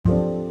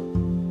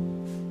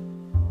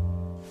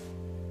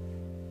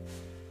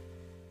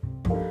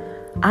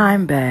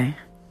I'm Bay,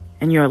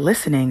 and you're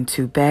listening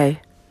to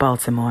Bay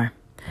Baltimore,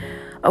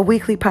 a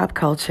weekly pop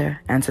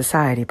culture and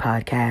society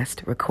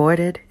podcast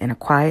recorded in a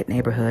quiet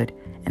neighborhood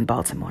in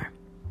Baltimore.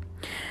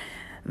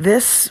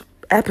 This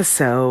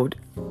episode,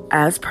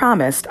 as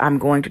promised, I'm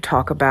going to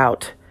talk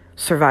about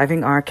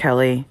Surviving R.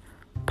 Kelly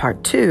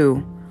Part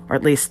 2, or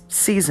at least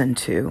Season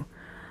 2,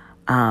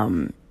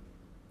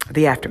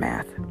 the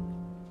aftermath.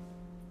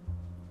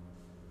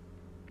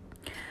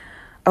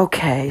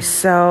 Okay,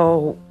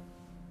 so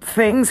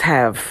things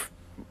have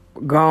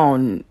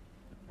gone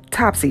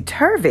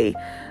topsy-turvy.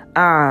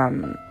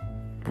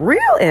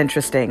 Real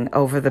interesting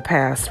over the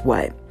past,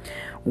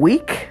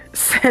 week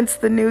since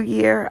the new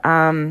year.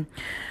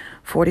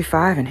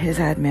 45 and his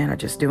admin are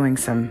just doing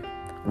some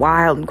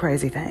wild and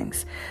crazy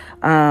things.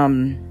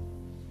 And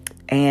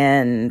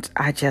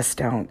I just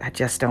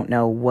don't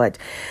know what.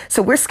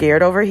 So we're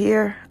scared over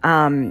here.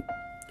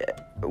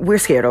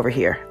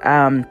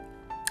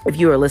 If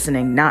you are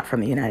listening not from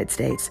the United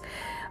States,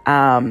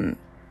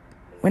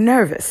 we're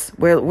nervous.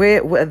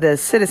 We're the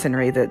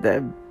citizenry,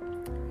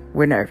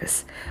 we're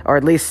nervous, or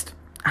at least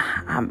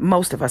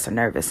most of us are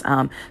nervous,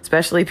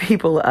 especially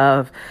people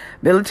of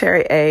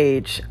military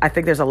age. I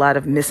think there's a lot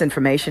of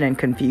misinformation and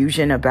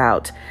confusion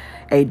about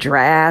a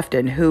draft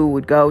and who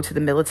would go to the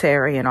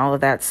military and all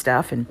of that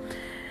stuff and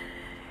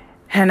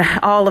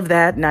all of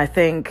that. And I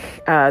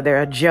think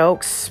there are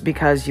jokes,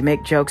 because you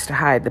make jokes to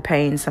hide the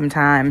pain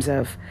sometimes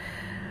of,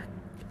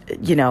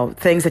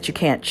 things that you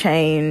can't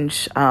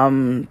change.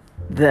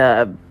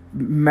 The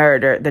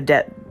murder, the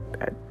death,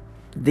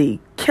 the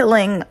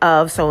killing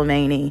of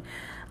Soleimani,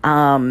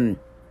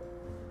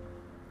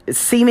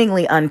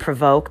 seemingly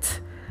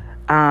unprovoked.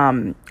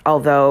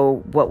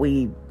 Although what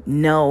we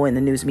know in the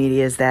news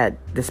media is that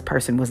this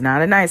person was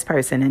not a nice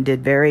person and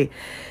did very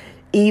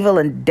evil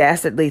and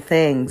dastardly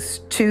things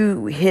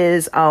to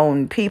his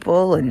own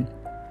people and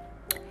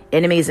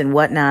enemies and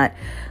whatnot,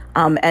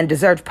 and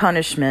deserved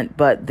punishment.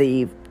 But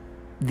the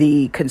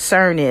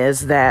concern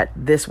is that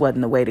this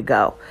wasn't the way to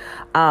go.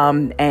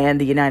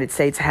 And the United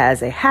States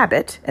has a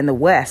habit, and the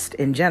West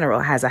in general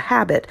has a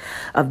habit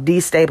of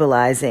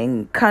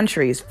destabilizing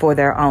countries for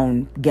their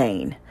own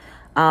gain.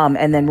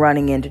 And then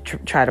running in to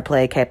try to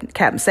play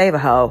Captain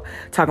Save-A-Ho,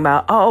 talking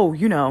about,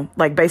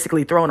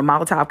 basically throwing a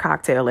Molotov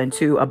cocktail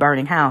into a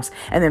burning house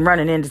and then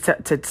running in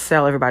to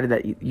tell everybody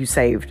that you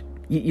saved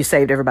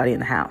everybody in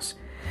the house.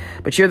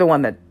 But you're the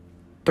one that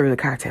threw the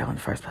cocktail in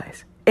the first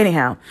place.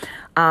 Anyhow,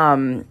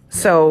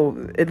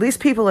 so at least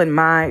people in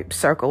my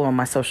circle, on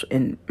my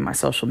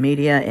social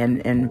media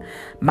and in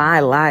my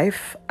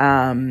life,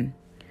 in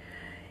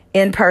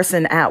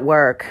person, at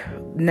work,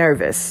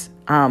 nervous,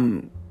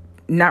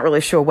 not really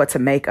sure what to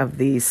make of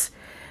this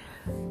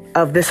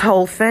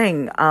whole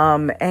thing.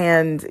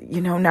 And,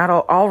 not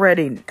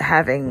already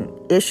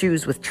having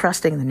issues with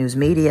trusting the news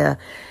media,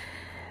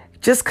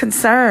 just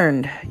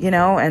concerned,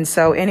 and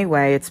so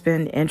anyway, it's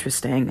been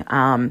interesting.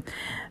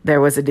 There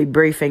was a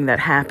debriefing that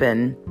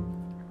happened.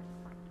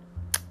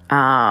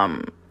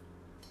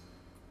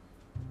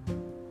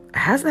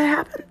 Has that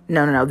happened?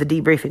 No, the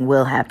debriefing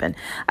will happen.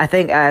 I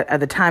think at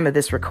the time of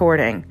this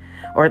recording,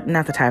 or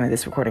not the time of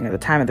this recording, at the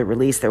time of the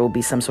release, there will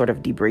be some sort of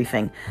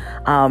debriefing,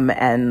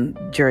 and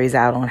jury's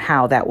out on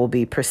how that will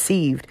be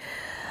perceived.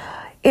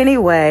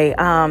 Anyway,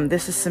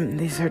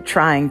 these are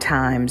trying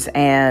times,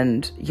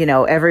 and,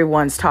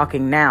 everyone's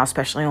talking now,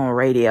 especially on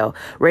radio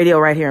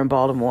right here in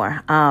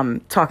Baltimore,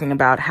 talking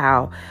about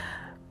how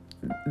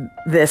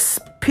this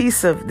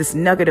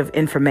nugget of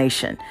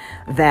information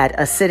that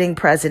a sitting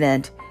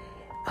president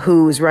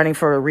who's running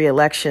for a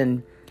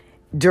re-election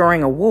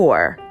during a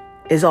war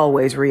is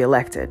always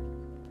re-elected.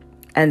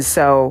 And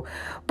so,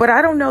 but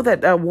I don't know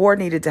that a war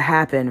needed to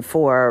happen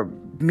for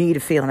me to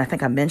feel, and I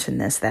think I mentioned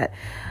this, that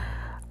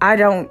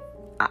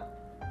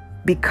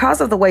because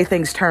of the way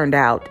things turned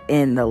out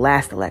in the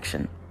last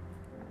election,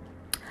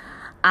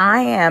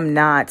 I am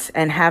not,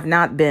 and have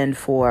not been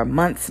for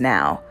months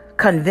now,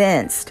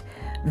 convinced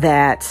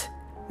that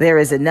there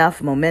is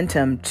enough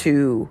momentum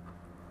to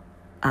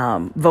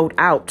vote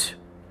out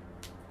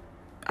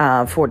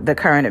for the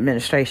current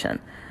administration.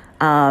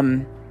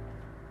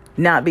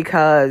 Not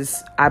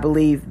because I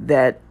believe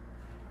that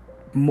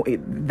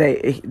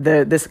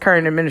this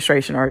current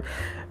administration, or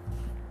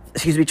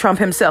Trump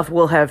himself,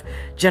 will have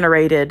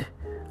generated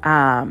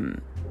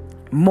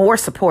more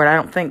support. I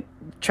don't think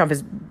Trump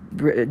has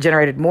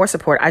generated more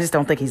support. I just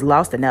don't think he's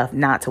lost enough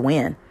not to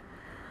win.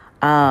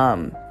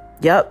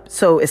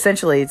 So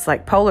essentially it's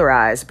like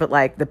polarized, but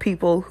like the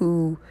people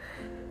who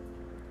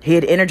he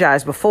had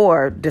energized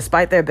before,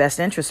 despite their best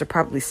interests, are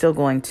probably still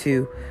going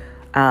to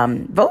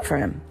vote for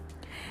him.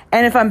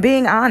 And if I'm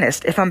being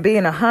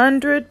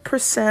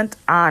 100%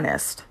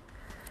 honest,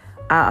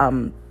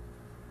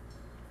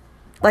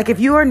 if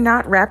you are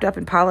not wrapped up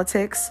in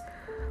politics,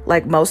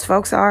 like most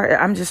folks are,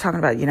 I'm just talking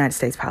about United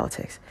States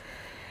politics.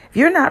 If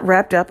you're not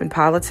wrapped up in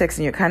politics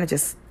and you're kind of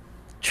just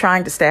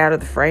trying to stay out of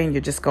the fray and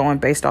you're just going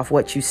based off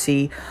what you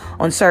see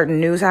on certain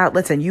news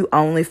outlets and you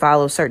only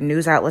follow certain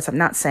news outlets, I'm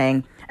not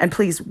saying, and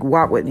please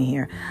walk with me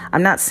here,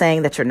 I'm not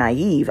saying that you're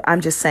naive.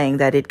 I'm just saying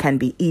that it can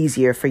be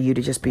easier for you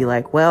to just be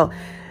like, well,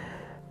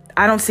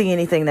 I don't see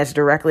anything that's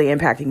directly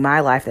impacting my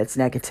life that's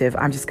negative.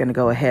 I'm just going to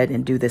go ahead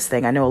and do this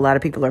thing. I know a lot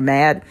of people are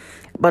mad,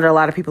 but a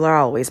lot of people are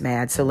always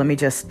mad. So let me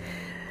just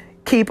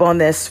keep on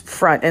this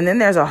front. And then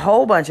there's a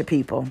whole bunch of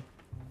people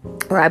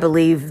where I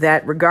believe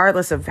that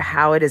regardless of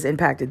how it has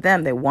impacted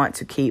them, they want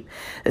to keep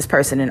this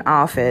person in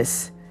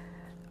office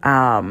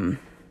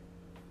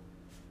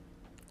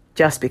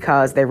just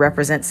because they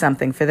represent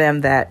something for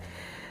them, that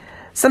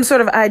some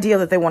sort of ideal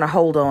that they want to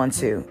hold on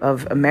to,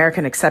 of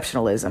American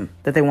exceptionalism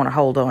that they want to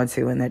hold on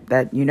to, and that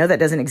that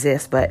doesn't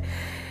exist. But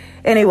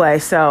anyway,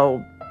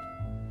 so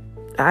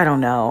I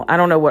don't know. I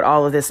don't know what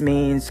all of this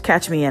means.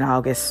 Catch me in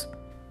August.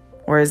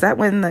 Or is that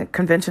when the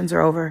conventions are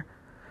over?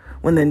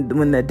 When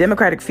the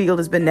Democratic field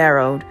has been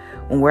narrowed,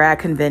 when we're at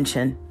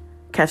convention,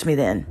 catch me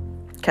then.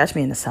 Catch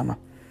me in the summer.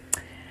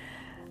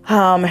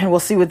 And we'll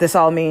see what this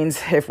all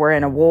means. If we're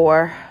in a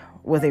war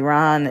with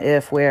Iran,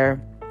 if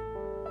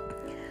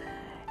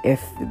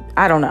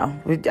I don't know.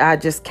 I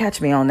just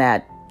catch me on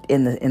that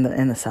in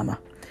the summer.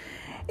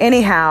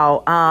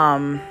 Anyhow,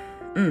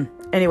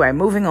 anyway,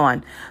 moving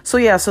on. So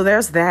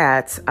there's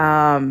that.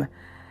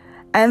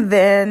 And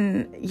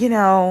then,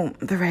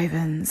 the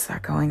Ravens are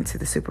going to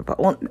the Super Bowl.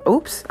 Well,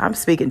 oops, I'm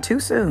speaking too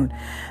soon.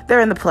 They're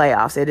in the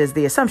playoffs. It is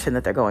the assumption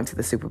that they're going to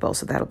the Super Bowl,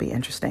 so that'll be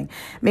interesting.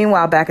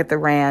 Meanwhile, back at the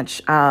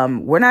ranch,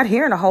 we're not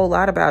hearing a whole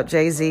lot about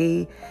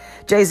Jay-Z.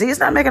 Jay-Z is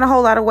not making a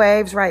whole lot of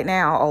waves right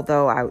now,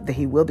 although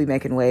he will be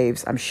making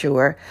waves, I'm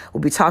sure.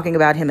 We'll be talking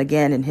about him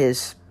again in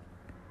his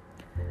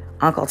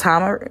Uncle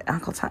Tom,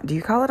 do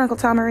you call it Uncle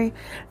Tomery?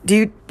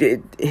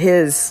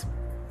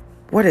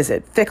 What is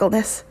it?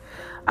 Fickleness?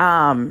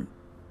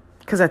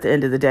 Because at the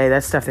end of the day,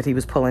 that stuff that he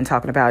was pulling,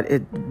 talking about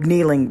it,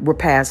 kneeling, we're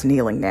past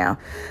kneeling now.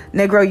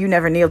 Negro, you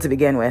never kneeled to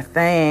begin with.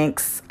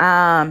 Thanks.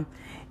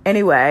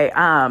 Anyway,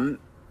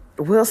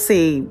 we'll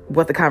see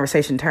what the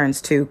conversation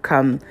turns to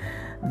come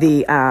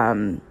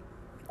the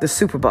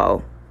Super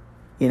Bowl,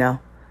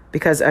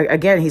 because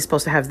again, he's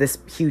supposed to have this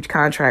huge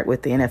contract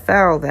with the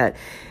NFL that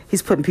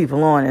he's putting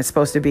people on. It's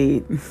supposed to be,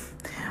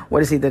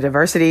 what is he, the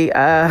diversity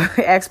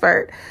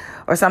expert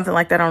or something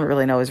like that? I don't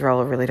really know his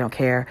role. I really don't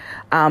care.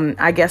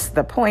 I guess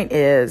the point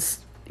is,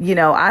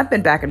 I've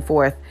been back and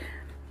forth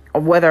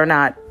on whether or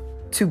not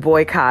to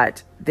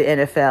boycott the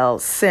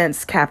NFL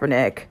since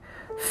Kaepernick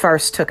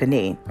first took a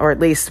knee, or at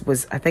least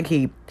I think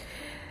he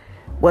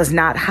was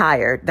not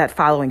hired that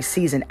following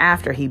season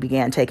after he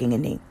began taking a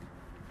knee.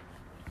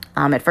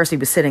 At first he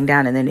was sitting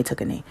down and then he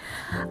took a knee.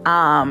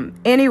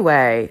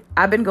 Anyway,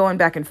 I've been going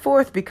back and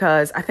forth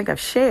because I think I've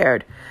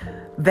shared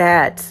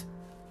that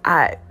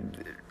I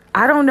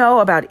don't know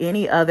about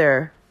any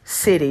other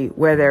city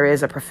where there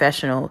is a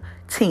professional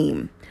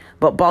team,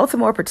 but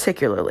Baltimore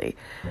particularly,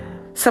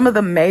 some of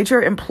the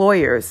major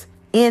employers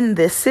in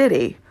this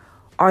city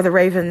are the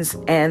Ravens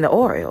and the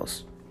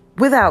Orioles,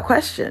 without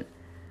question.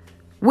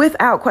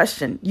 Without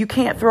question, you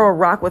can't throw a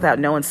rock without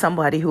knowing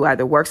somebody who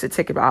either works at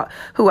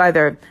who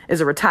either is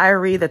a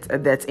retiree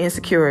that's in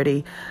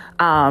security,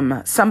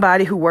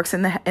 somebody who works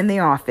in the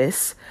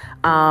office,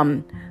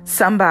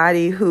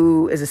 somebody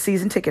who is a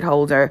season ticket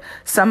holder,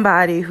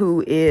 somebody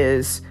who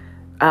is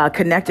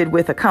connected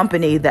with a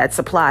company that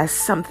supplies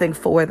something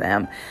for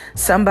them,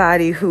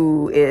 somebody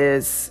who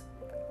is,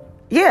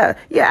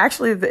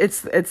 actually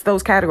it's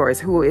those categories,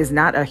 who is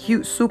not a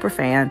huge super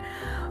fan,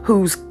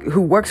 who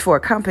works for a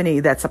company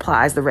that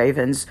supplies the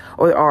Ravens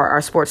or our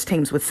sports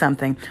teams with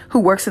something, who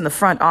works in the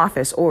front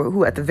office, or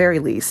who at the very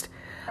least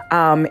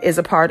is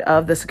a part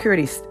of the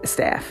security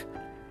staff.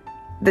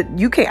 That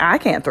I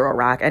can't throw a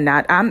rock and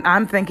not.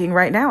 I'm thinking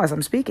right now as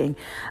I'm speaking,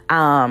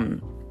 I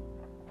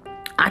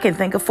can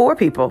think of 4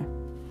 people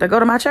that go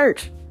to my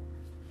church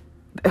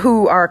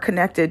who are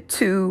connected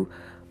to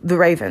the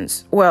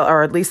Ravens,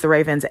 or at least the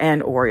Ravens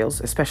and Orioles,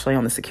 especially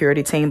on the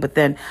security team. But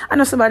then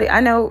I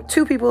know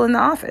 2 people in the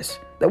office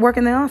that work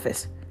in the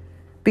office,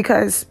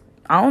 because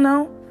I don't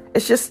know.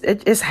 It's just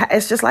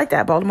like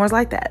that. Baltimore's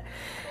like that.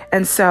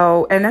 And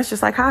that's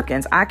just like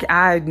Hopkins.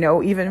 I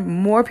know even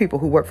more people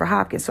who work for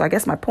Hopkins. So I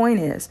guess my point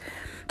is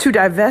to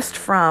divest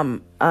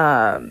from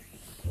a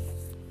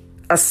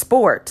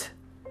sport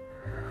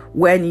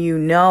when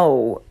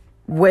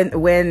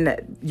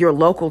when your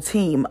local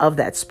team of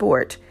that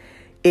sport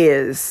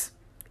is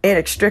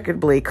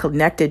inextricably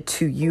connected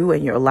to you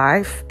and your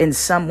life in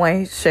some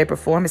way, shape, or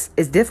form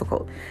is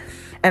difficult.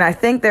 And I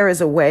think there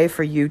is a way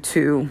for you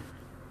to,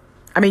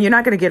 you're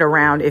not going to get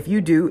around if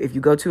you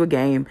go to a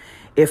game,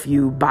 if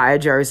you buy a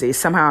jersey,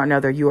 somehow or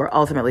another, you are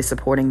ultimately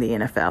supporting the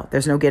NFL.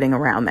 There's no getting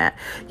around that.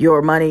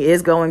 Your money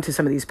is going to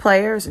some of these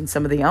players and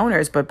some of the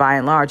owners, but by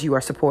and large, you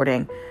are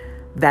supporting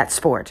that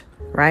sport,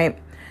 right?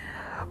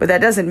 But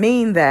that doesn't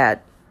mean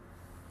that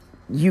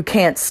you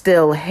can't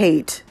still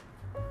hate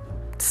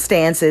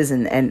stances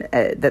and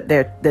that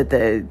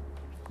the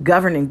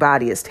governing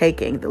body is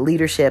taking, the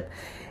leadership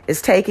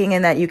is taking,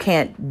 and that you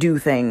can't do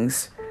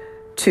things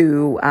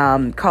to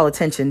call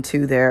attention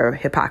to their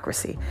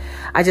hypocrisy.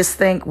 I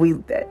think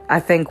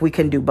we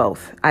can do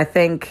both. I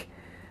think,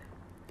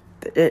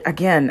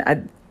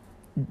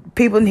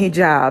 people need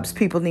jobs.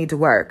 People need to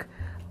work.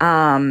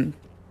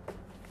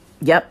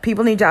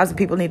 People need jobs and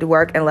people need to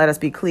work. And let us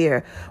be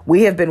clear,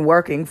 we have been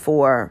working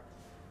for,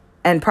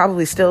 and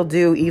probably still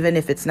do, even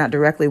if it's not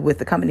directly with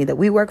the company that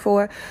we work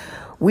for,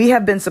 we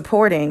have been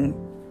supporting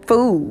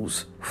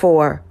fools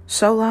for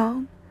so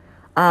long.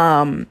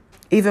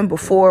 Even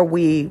before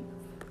we,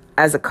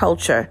 as a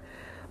culture,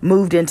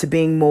 moved into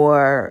being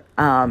more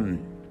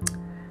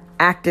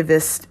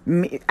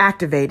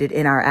activated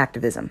in our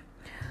activism.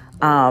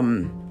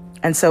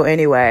 And so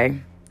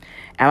anyway,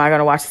 am I going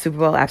to watch the Super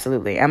Bowl?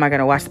 Absolutely. Am I going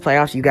to watch the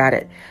playoffs? You got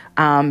it.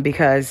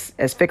 Because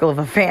as fickle of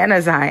a fan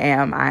as I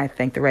am, I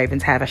think the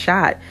Ravens have a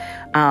shot.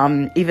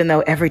 Even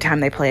though every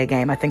time they play a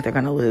game, I think they're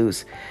going to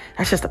lose.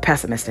 That's just a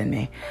pessimist in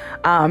me.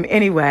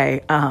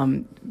 Anyway,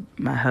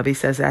 my hubby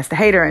says that's the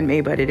hater in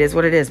me, but it is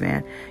what it is,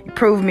 man. You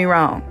prove me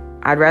wrong.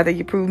 I'd rather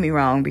you prove me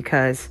wrong,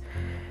 because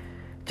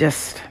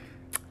it's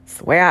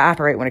the way I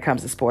operate when it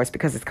comes to sports,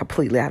 because it's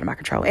completely out of my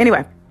control.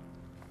 Anyway.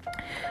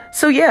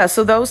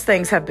 So those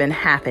things have been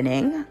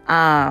happening.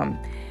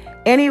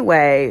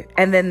 Anyway,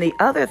 and then the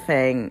other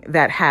thing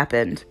that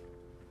happened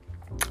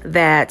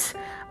that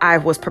I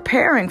was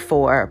preparing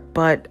for,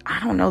 but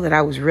I don't know that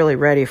I was really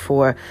ready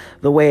for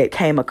the way it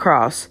came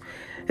across,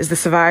 is the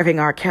Surviving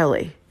R.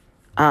 Kelly,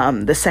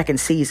 the second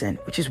season,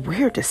 which is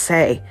weird to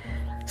say,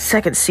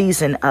 second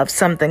season of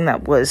something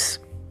that's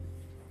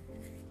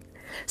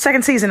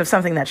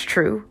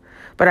true.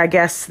 But I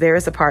guess there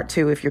is a part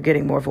 2 if you're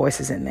getting more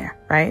voices in there,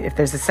 right? If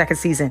there's a second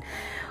season,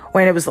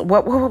 when it was,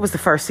 what was the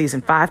first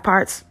season? 5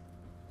 parts?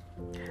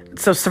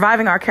 So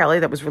Surviving R. Kelly,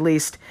 that was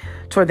released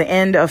toward the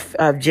end of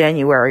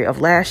January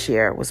of last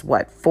year, was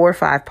 4 or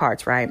 5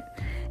 parts, right?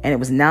 And it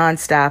was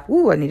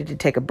nonstop. I needed to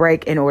take a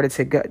break in order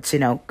to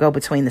go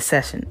between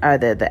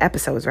the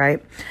episodes,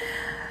 right?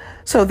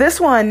 So this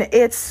one,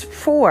 it's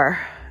 4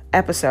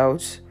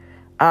 episodes,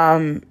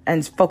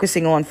 and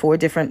focusing on 4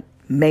 different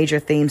major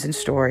themes and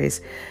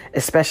stories,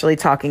 especially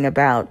talking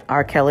about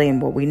R. Kelly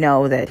and what we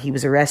know, that he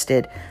was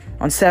arrested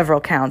on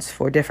several counts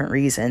for different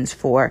reasons.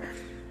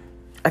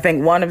 I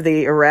think one of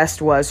the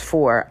arrests was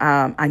for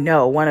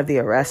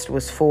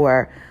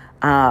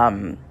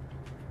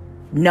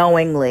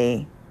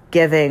knowingly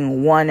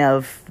giving one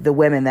of the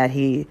women that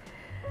he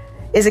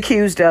is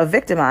accused of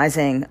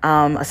victimizing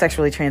a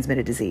sexually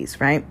transmitted disease,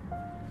 right?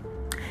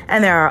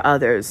 And there are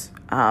others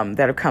that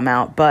have come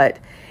out, but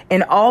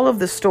in all of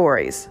the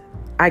stories,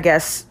 I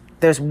guess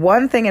there's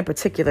one thing in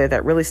particular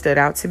that really stood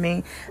out to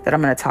me that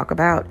I'm going to talk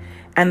about,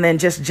 and then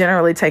just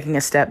generally taking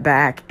a step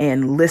back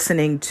and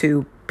listening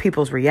to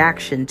people's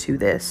reaction to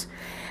this.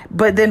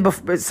 But then,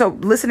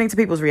 listening to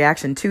people's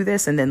reaction to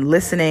this, and then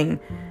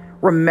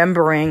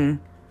remembering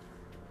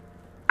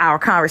our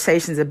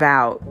conversations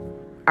about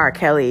R.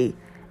 Kelly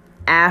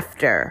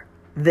after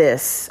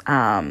this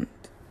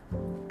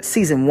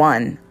season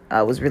 1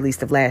 was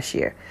released of last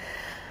year.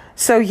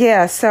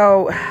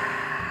 So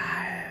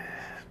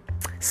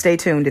stay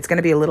tuned. It's going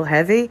to be a little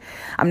heavy.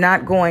 I'm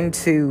not going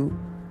to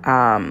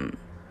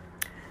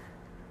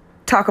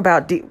talk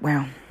about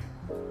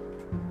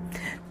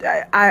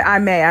I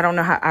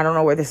don't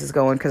know where this is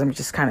going, because I'm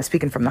just kind of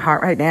speaking from the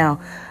heart right now.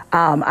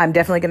 I'm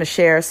definitely going to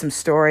share some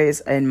stories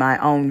in my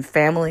own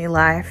family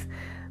life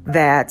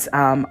that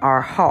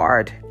are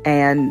hard,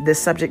 and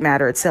this subject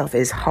matter itself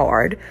is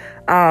hard.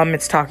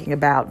 It's talking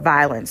about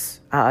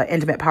violence,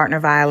 intimate partner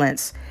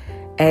violence.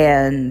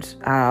 And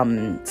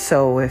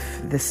so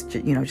if this,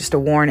 just a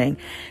warning,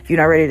 if you're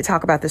not ready to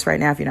talk about this right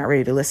now, if you're not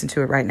ready to listen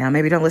to it right now,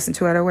 maybe don't listen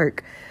to it at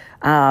work.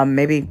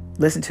 Maybe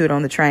listen to it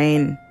on the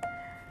train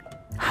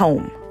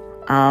home,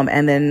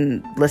 and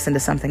then listen to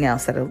something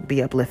else that'll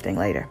be uplifting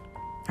later.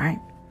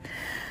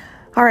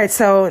 All right.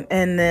 So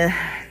in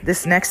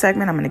this next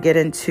segment, I'm going to get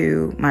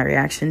into my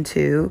reaction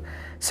to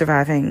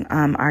Surviving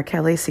R.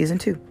 Kelly season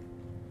 2.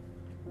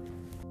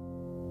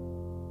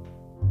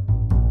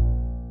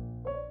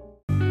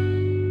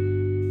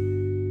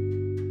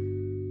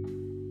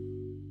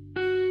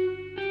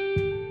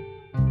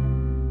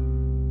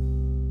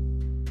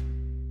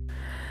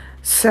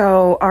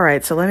 So, all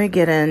right, so let me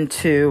get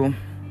into,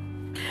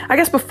 I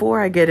guess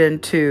before I get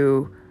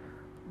into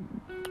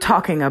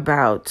talking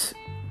about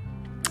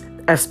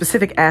a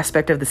specific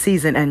aspect of the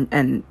season,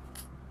 and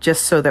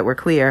just so that we're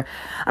clear,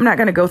 I'm not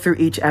going to go through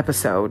each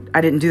episode.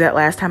 I didn't do that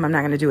last time. I'm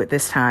not going to do it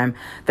this time.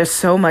 There's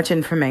so much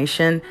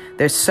information.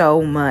 There's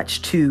so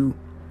much to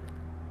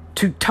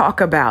talk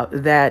about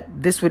that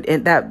this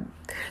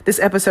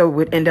episode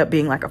would end up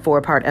being like a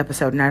 4-part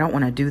episode, and I don't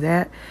want to do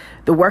that.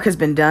 The work has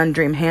been done.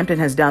 Dream Hampton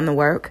has done the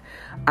work.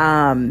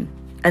 And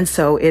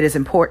so it is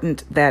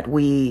important that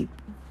we,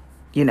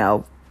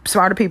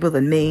 smarter people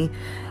than me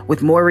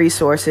with more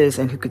resources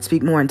and who could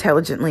speak more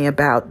intelligently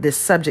about this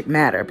subject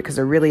matter, because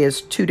there really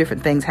is 2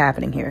 different things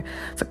happening here.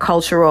 It's a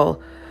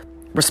cultural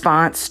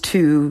response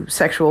to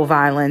sexual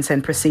violence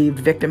and perceived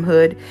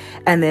victimhood.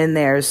 And then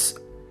there's,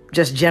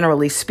 just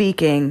generally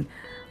speaking,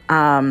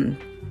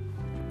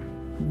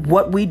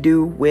 what we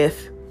do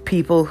with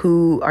people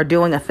who are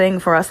doing a thing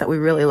for us that we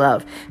really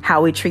love,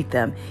 how we treat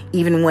them,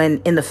 even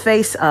when in the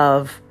face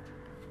of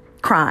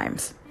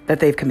crimes that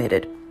they've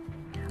committed.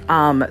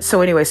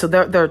 So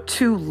there are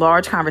two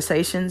large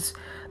conversations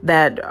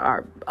that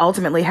are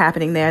ultimately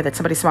happening there that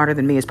somebody smarter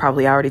than me is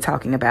probably already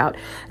talking about,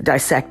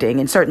 dissecting.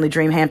 And certainly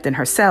Dream Hampton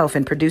herself,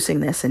 in producing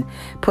this and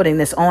putting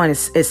this on,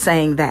 is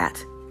saying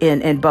that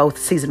in both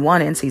season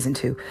 1 and season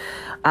 2.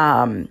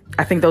 I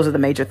think those are the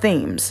major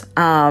themes.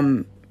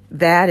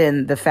 That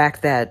and the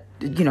fact that,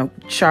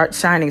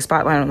 shining a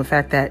spotlight on the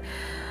fact that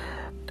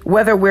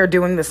whether we're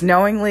doing this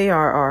knowingly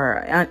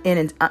or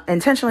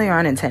intentionally or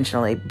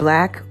unintentionally,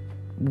 Black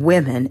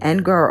women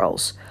and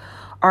girls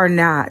are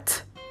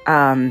not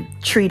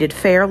treated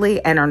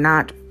fairly and are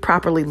not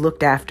properly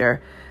looked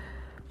after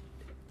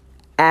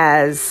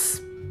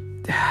as...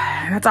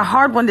 That's a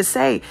hard one to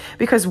say,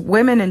 because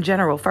women in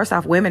general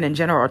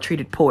are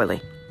treated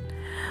poorly.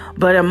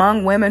 But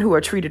among women who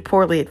are treated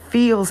poorly, it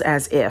feels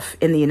as if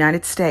in the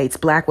United States,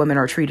 Black women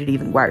are treated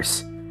even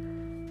worse,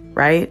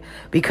 right?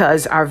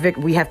 Because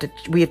we have to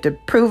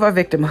prove our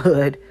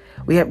victimhood.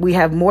 We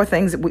have more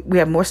things. We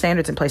have more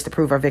standards in place to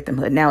prove our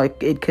victimhood. Now,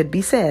 it could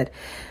be said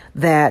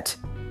that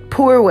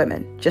poor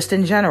women, just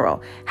in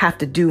general, have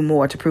to do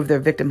more to prove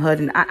their victimhood.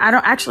 And I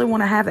don't actually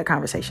want to have that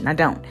conversation. I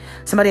don't.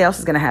 Somebody else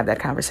is going to have that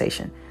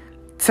conversation.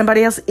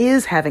 Somebody else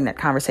is having that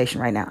conversation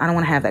right now. I don't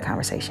want to have that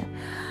conversation.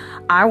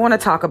 I want to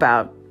talk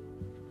about,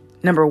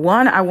 number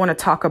one, I want to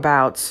talk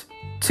about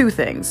two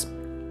things.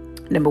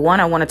 Number one,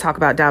 I want to talk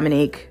about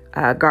Dominique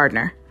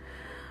Gardner,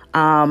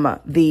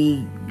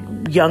 the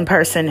young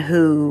person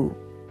who,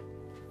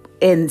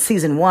 in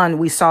season 1,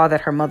 we saw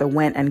that her mother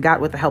went and got,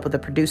 with the help of the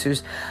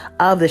producers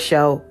of the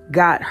show,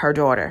 got her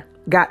daughter.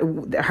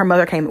 Her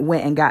mother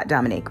went and got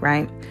Dominique,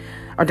 right?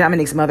 Or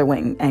Dominique's mother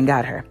went and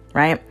got her,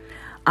 right?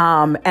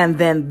 And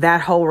then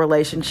that whole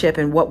relationship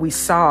and what we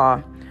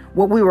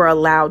were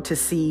allowed to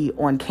see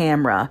on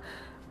camera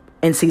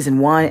in season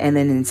 1 and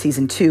then in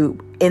season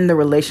 2 in the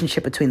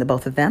relationship between the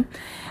both of them.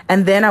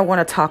 And then I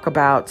want to talk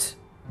about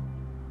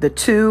the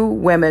two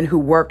women who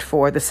worked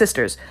for, the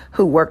sisters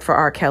who worked for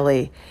R.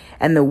 Kelly,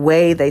 and the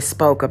way they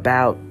spoke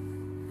about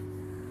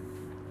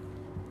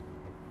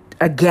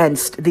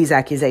against these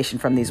accusations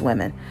from these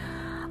women.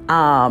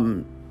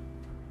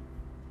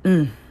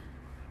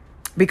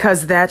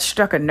 Because that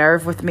struck a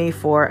nerve with me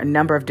for a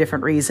number of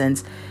different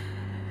reasons.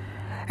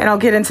 And I'll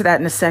get into that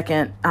in a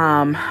second.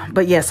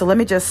 But yeah, so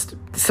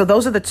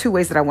those are the two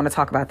ways that I want to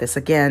talk about this.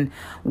 Again,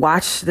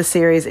 watch the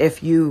series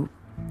if you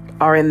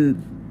can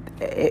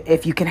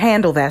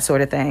handle that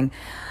sort of thing.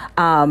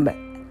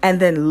 And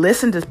then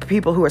listen to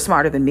people who are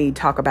smarter than me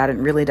talk about it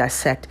and really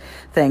dissect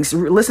things.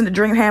 Listen to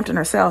Dream Hampton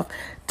herself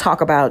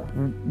talk about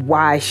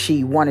why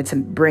she wanted to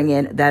bring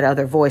in that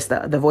other voice,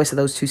 the voice of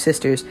those two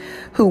sisters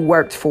who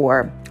worked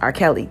for R.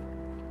 Kelly.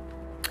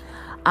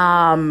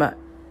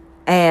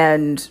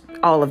 And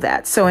all of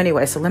that. So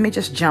anyway, so let me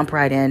just jump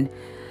right in.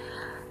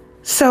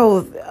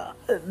 So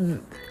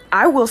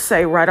I will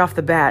say right off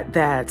the bat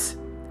that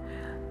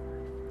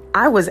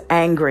I was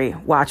angry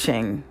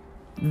watching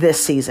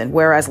this season,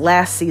 whereas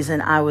last season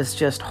I was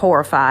just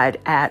horrified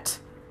at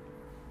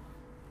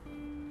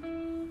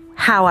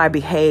how I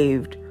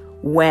behaved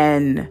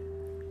when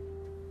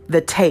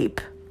the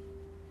tape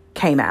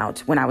came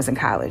out when I was in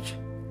college.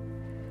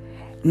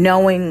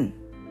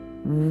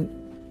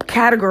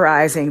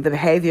 Categorizing the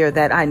behavior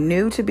that I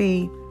knew to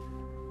be,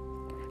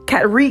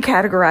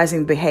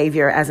 recategorizing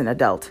behavior as an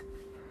adult.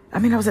 I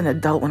mean, I was an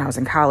adult when I was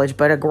in college,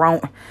 but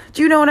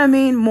do you know what I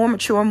mean? More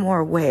mature, more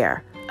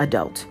aware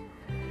adult.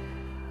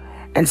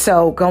 And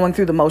so going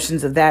through the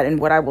motions of that, and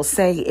what I will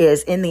say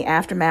is in the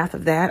aftermath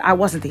of that, I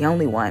wasn't the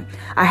only one.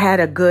 I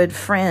had a good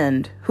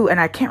friend who, and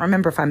I can't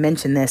remember if I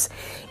mentioned this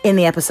in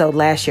the episode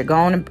last year.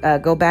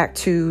 Go back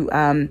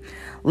to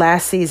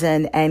last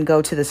season and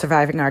go to the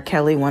Surviving R.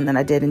 Kelly one that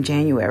I did in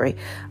January.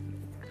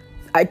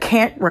 I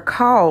can't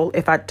recall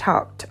if I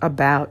talked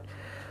about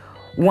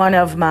one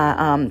of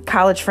my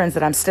college friends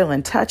that I'm still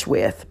in touch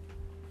with.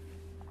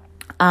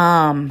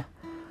 But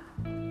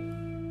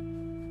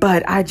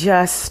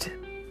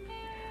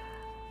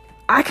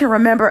I can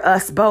remember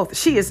us both.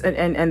 She is,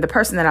 and the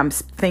person that I'm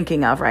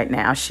thinking of right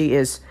now, she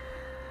is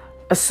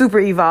a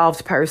super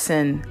evolved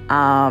person.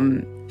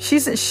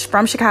 She's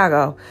from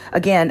Chicago.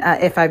 Again,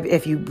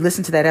 if you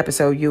listen to that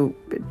episode,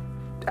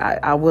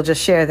 I will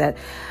just share that.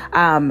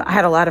 I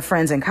had a lot of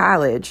friends in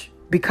college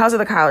because of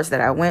the college that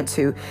I went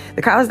to.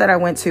 The college that I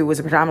went to was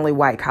a predominantly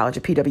white college,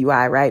 a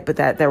PWI, right? But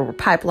that there were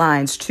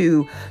pipelines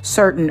to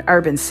certain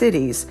urban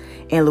cities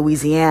in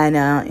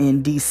Louisiana,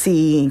 in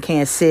DC, in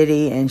Kansas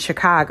City, in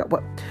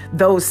Chicago,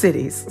 those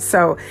cities.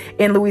 So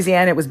in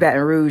Louisiana, it was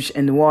Baton Rouge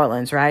and New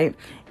Orleans, right?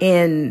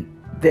 In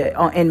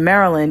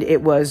Maryland,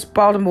 it was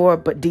Baltimore,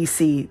 but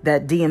DC,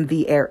 that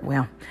DMV area.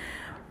 Well,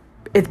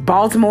 it's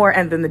Baltimore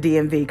and then the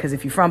DMV, because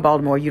if you're from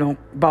Baltimore,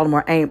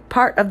 Baltimore ain't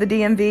part of the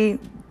DMV.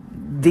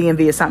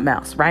 DMV is something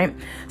else, right?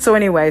 So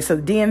anyway, so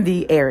the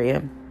DMV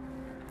area,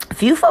 a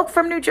few folk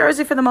from New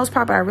Jersey for the most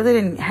part, but I really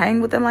didn't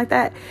hang with them like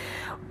that.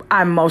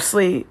 and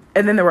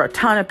then there were a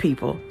ton of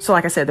people. So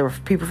like I said, there were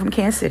people from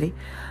Kansas City,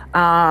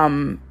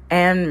 and,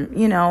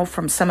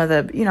 from some of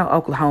the,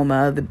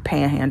 Oklahoma, the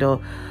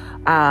Panhandle,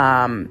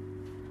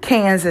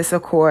 Kansas,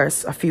 of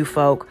course, a few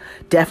folk,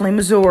 definitely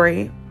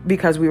Missouri,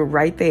 because we were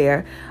right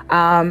there.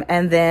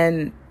 And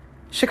then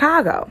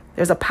Chicago.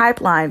 There's a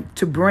pipeline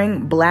to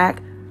bring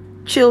black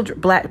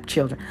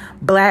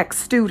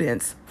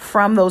students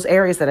from those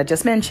areas that I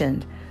just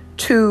mentioned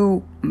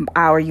to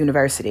our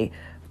university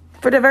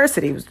for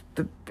diversity. It was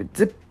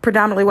the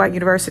predominantly white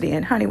university.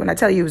 And honey, when I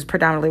tell you it was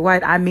predominantly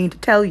white, I mean to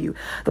tell you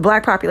the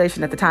black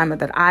population at the time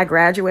that I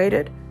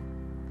graduated,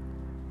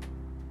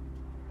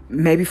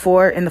 maybe in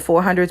the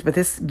 400s, but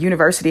this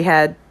university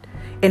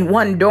in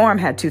one dorm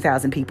had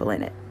 2,000 people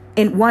in it.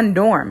 In one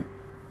dorm.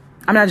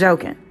 I'm not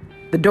joking.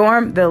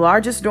 The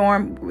largest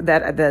dorm,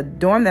 the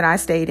dorm that I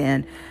stayed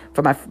in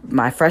for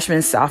my freshman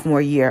and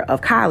sophomore year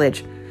of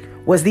college,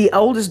 was the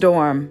oldest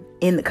dorm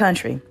in the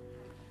country.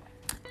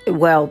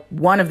 Well,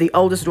 one of the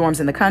oldest dorms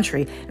in the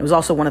country. It was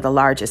also one of the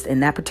largest.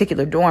 And that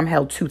particular dorm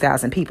held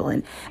 2,000 people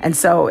in. And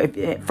so,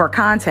 for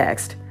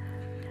context,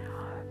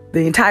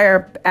 the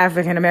entire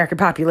African American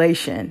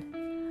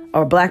population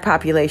or black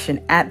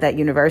population at that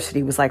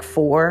university was like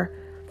four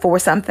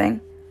something,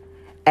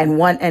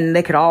 and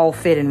they could all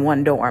fit in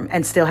one dorm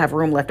and still have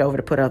room left over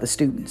to put other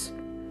students,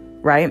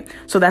 right?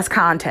 So that's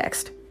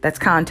context. That's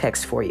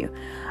context for you.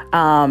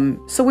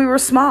 So we were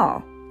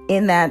small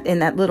in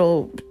that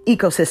little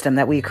ecosystem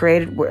that we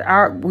created. We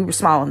were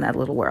small in that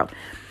little world.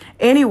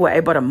 Anyway,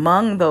 but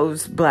among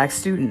those black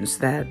students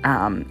that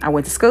I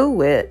went to school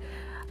with,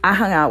 I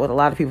hung out with a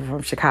lot of people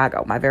from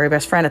Chicago. My very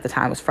best friend at the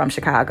time was from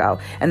Chicago.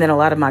 And then a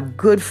lot of my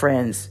good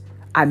friends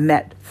I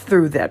met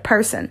through that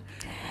person.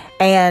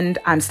 And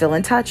I'm still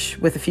in touch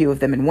with a few of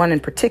them. And one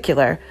in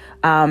particular,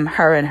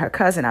 her and her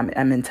cousin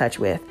I'm in touch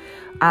with.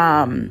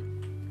 And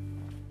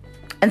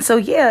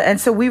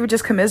so we were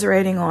just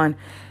commiserating on,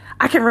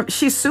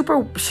 she's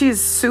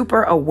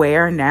super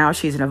aware now.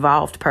 She's an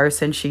evolved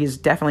person. She's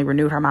definitely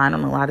renewed her mind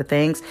on a lot of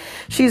things.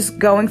 She's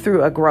going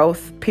through a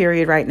growth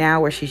period right now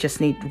where she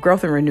just needs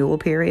growth and renewal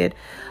period.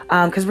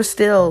 Cause we're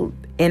still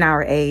in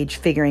our age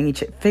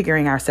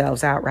figuring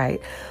ourselves out.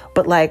 Right.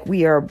 But like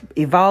we are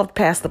evolved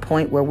past the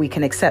point where we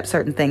can accept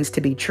certain things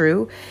to be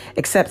true,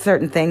 accept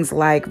certain things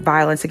like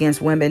violence against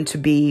women to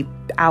be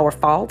our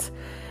fault.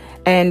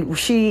 And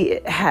she's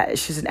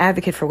an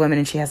advocate for women,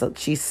 and she has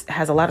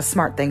a lot of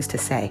smart things to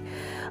say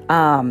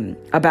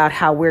about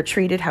how we're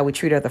treated, how we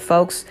treat other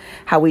folks,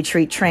 how we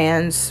treat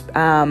trans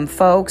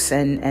folks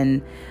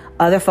and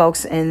other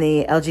folks in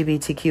the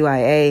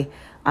LGBTQIA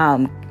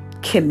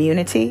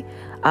community,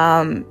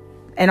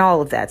 and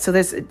all of that.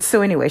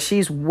 So anyway,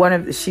 she's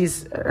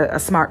a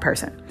smart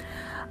person.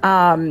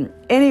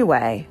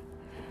 Anyway,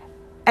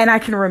 and I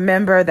can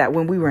remember that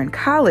when we were in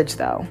college,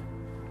 though.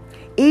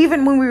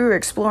 Even when we were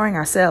exploring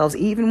ourselves,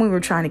 even when we were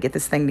trying to get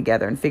this thing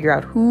together and figure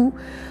out who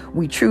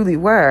we truly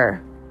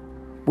were,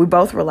 we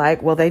both were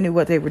like, well, they knew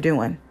what they were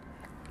doing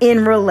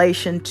in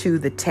relation to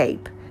the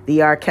tape,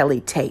 the R.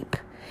 Kelly tape.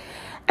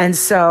 And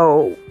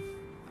so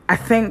I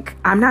think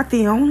I'm not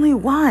the only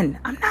one.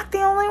 I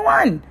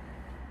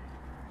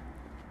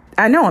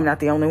know I'm not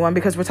the only one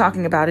because we're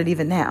talking about it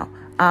even now.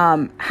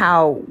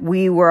 How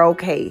we were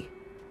okay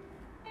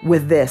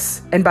with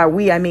this. And by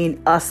we, I mean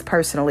us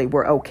personally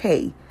were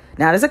okay.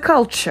 Not as a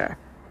culture,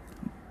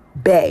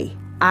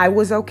 I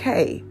was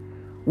okay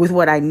with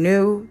what I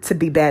knew to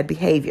be bad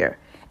behavior.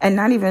 And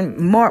not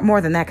even more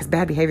than that, because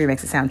bad behavior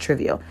makes it sound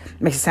trivial.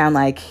 It makes it sound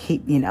like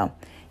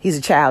he's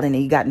a child and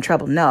he got in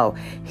trouble. No,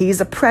 he's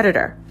a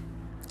predator.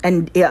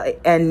 And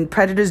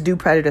predators do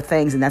predator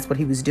things, and that's what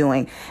he was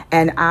doing.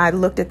 And I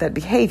looked at that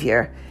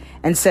behavior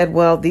and said,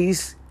 well,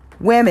 these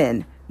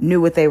women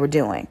knew what they were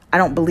doing. I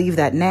don't believe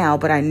that now,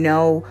 but I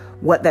know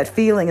what that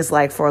feeling is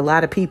like for a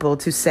lot of people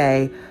to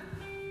say,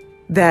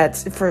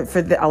 that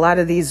a lot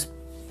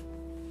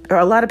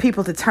of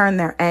people to turn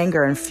their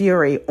anger and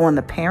fury on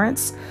the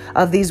parents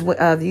of these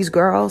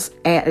girls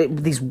and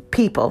these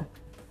people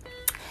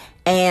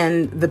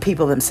and the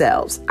people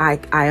themselves. I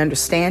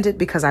understand it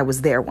because I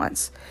was there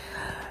once,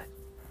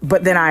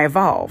 but then I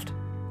evolved,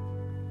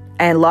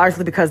 and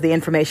largely because the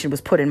information was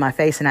put in my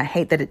face, and I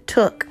hate that it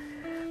took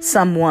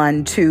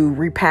someone to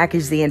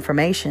repackage the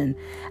information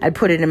and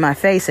put it in my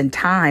face and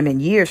time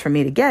and years for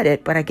me to get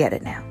it, but I get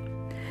it now.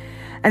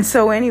 And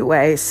so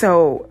anyway,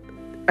 so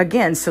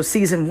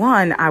season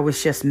 1, I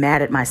was just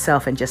mad at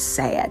myself and just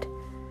sad.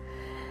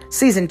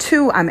 Season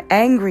 2, I'm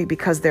angry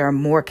because there are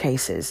more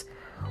cases.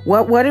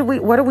 What do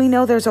we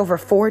know? There's over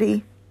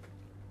 40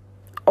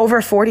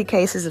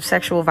 cases of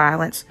sexual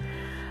violence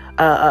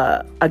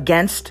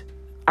against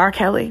R.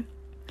 Kelly.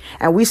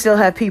 And we still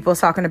have people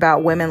talking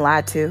about women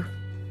lied to.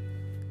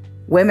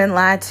 Women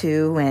lied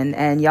to,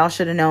 and y'all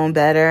should have known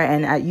better.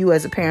 And you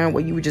as a parent,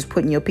 well, you were just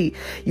putting you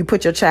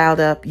put your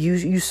child up.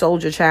 You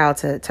sold your child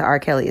to R.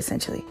 Kelly,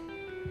 essentially.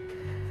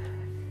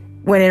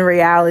 When in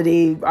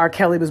reality, R.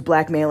 Kelly was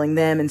blackmailing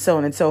them and so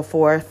on and so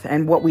forth.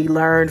 And what we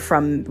learned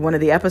from one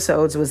of the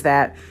episodes was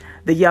that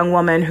the young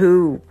woman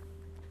who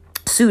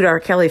sued R.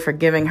 Kelly for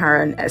giving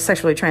her a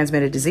sexually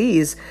transmitted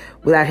disease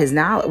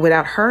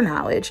without her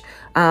knowledge.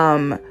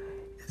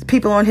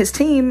 People on his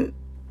team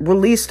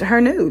released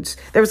her nudes.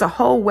 There was a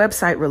whole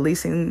website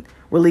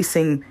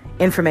releasing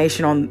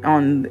information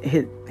on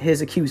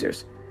his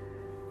accusers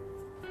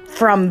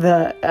from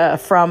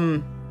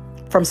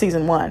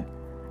season 1.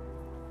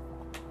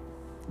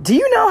 Do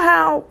you know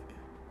how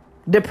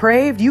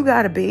depraved you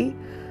got to be?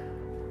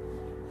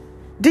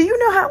 Do you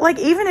know how, like,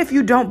 even if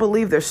you don't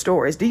believe their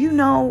stories, do you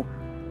know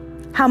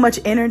how much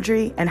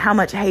energy and how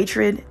much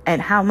hatred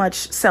and how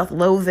much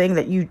self-loathing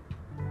that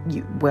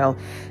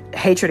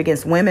hatred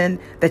against women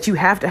that you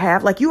have to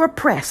have? Like, you're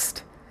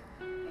oppressed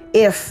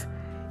if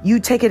you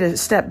take it a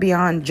step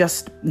beyond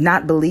just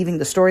not believing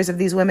the stories of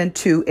these women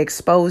to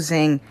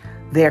exposing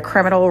their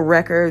criminal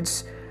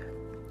records,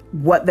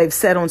 what they've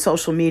said on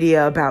social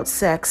media about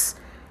sex,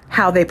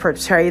 how they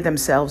portray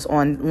themselves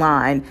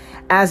online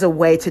as a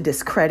way to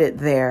discredit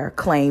their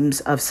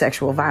claims of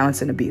sexual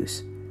violence and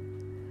abuse.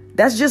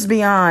 That's just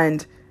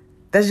beyond,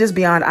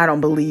 I don't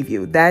believe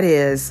you. That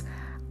is,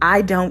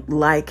 I don't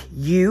like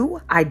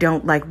you. I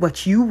don't like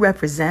what you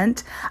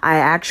represent. I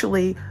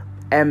actually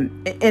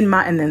am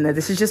and then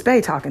this is just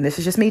Bay talking. This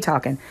is just me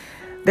talking.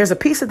 There's a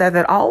piece of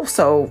that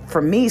also,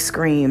 for me,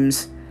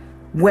 screams,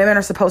 women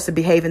are supposed to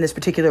behave in this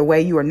particular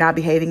way. You are not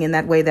behaving in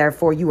that way.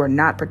 Therefore, you are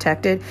not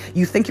protected.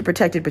 You think you're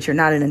protected, but you're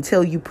not. And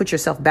until you put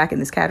yourself back in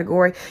this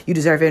category, you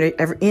deserve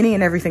any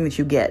and everything that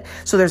you get.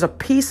 So there's a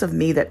piece of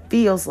me that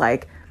feels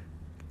like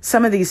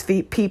some of these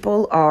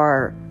people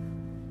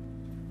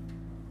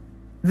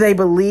they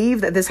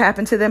believe that this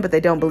happened to them, but they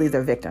don't believe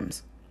they're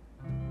victims.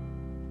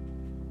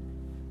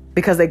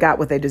 Because they got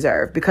what they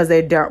deserve. Because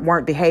they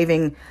weren't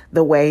behaving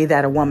the way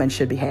that a woman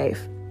should behave.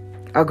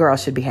 A girl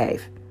should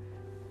behave.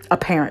 A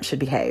parent should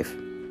behave,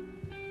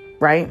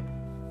 right?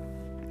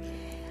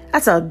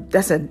 That's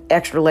an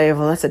extra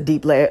level. That's a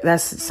deep layer.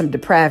 That's some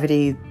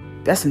depravity.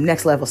 That's some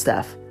next level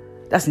stuff.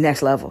 That's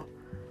next level.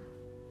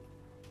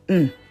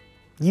 You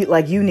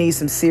need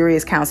some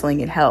serious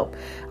counseling and help.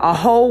 A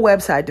whole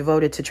website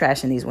devoted to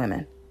trashing these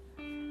women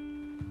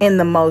in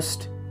the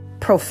most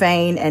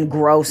profane and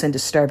gross and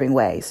disturbing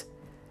ways.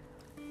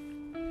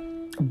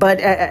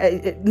 But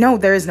no,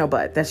 there is no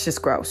but. That's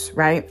just gross,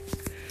 right?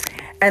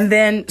 And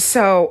then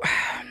so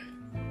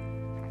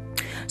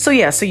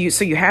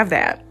you have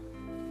that,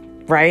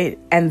 right?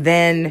 And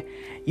then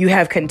you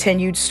have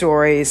continued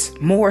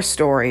more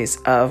stories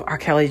of R.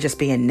 Kelly just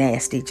being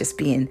nasty, just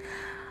being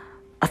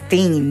a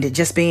fiend,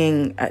 just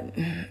being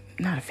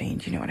not a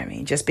fiend, you know what I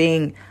mean? Just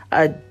being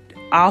a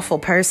awful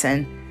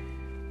person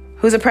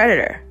who's a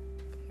predator,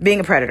 being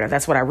a predator.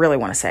 That's what I really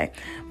want to say.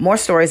 More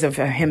stories of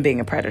him being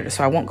a predator,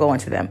 so I won't go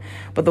into them.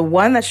 But the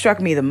one that struck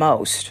me the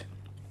most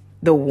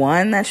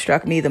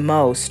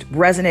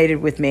resonated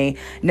with me,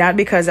 not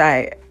because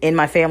in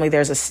my family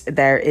there is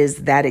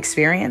that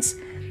experience.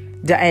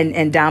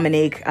 And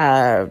Dominique,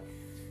 what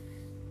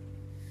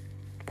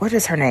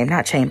is her name?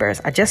 Not Chambers.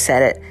 I just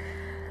said it.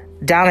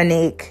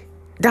 Dominique.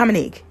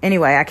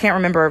 Anyway, I can't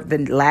remember the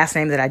last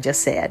name that I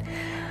just said.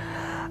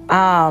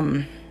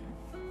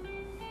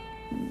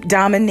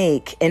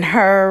 Dominique, and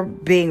her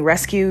being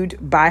rescued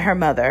by her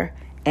mother,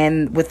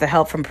 and with the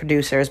help from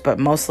producers, but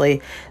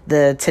mostly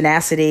the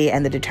tenacity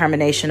and the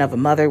determination of a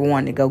mother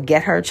wanting to go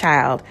get her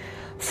child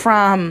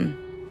from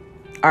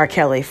R.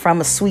 Kelly,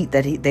 from a suite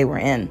that they were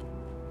in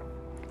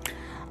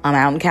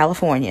out in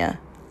California.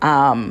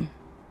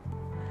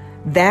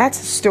 That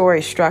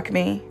story struck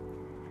me,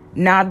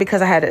 not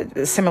because I had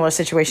a similar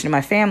situation in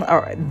my family,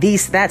 or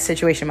that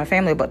situation in my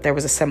family, but there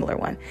was a similar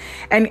one.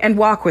 And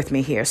walk with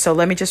me here. So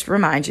let me just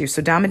remind you.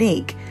 So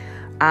Dominique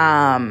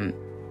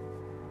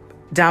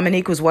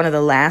was one of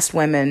the last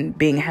women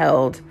being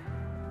held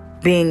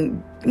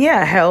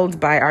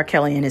by R.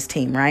 Kelly and his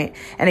team, right?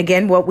 And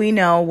again, what we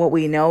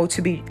know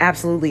to be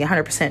absolutely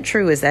 100%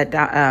 true is that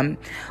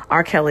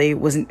R. Kelly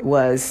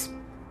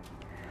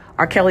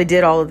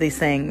did all of these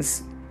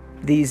things,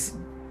 these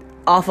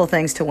awful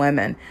things to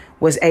women,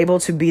 was able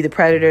to be the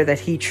predator that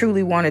he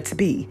truly wanted to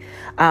be,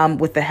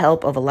 with the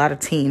help of a lot of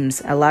teams,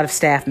 a lot of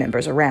staff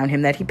members around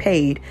him that he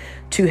paid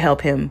to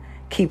help him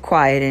keep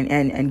quiet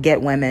and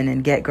get women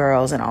and get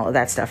girls and all of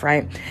that stuff,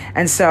 right?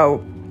 And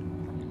so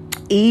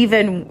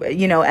even,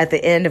 at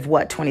the end of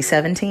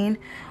 2017,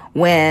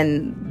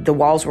 when the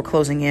walls were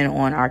closing in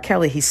on R.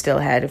 Kelly, he still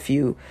had a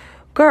few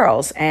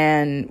girls.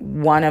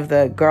 And one of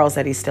the girls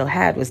that he still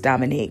had was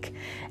Dominique.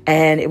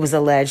 And it was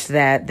alleged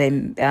that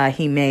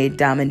he made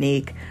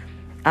Dominique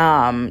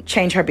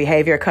change her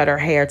behavior, cut her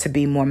hair to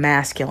be more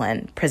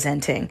masculine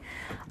presenting,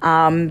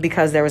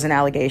 because there was an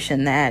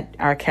allegation that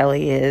R.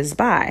 Kelly is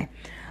bi,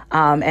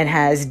 and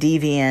has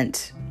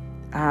deviant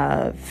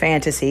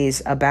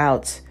fantasies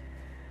about.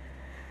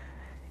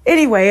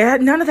 Anyway,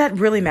 none of that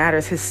really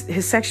matters.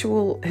 His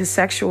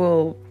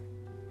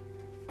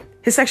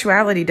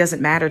sexuality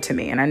doesn't matter to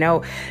me, and I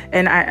know,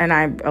 and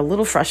I'm a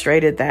little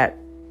frustrated that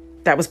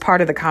was part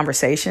of the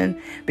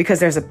conversation, because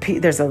there's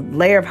a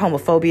layer of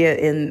homophobia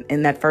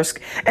in that first,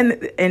 and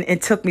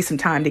it took me some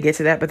time to get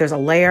to that, but there's a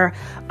layer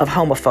of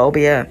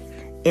homophobia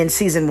in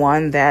season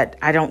 1 that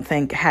I don't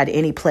think had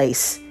any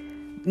place.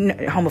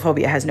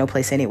 Homophobia has no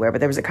place anywhere, but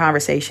there was a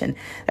conversation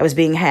that was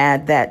being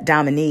had that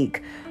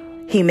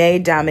he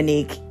made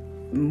Dominique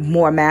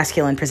more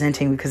masculine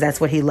presenting because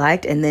that's what he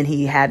liked. And then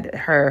he had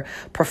her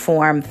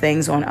perform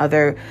things on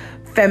other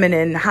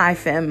feminine, high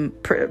femme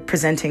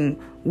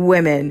presenting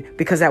women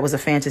because that was a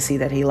fantasy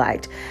that he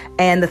liked.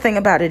 And the thing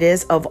about it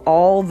is, of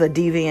all the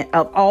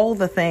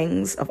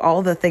things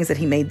that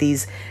he made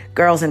these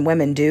girls and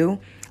women do,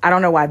 I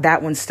don't know why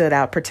that one stood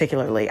out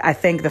particularly. I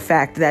think the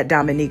fact that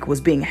Dominique was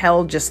being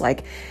held and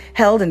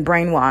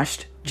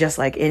brainwashed just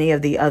like any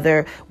of the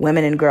other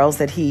women and girls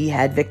that he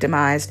had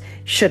victimized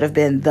should have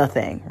been the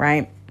thing,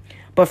 right?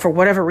 But for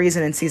whatever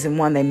reason in season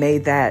 1, they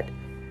made that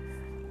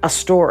a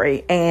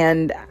story,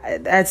 and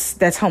that's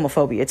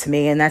homophobia to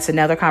me, and that's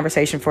another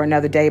conversation for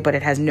another day, but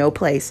it has no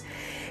place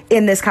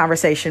in this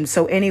conversation.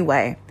 So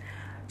anyway,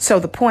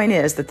 the point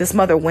is that this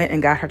mother went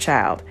and got her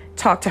child,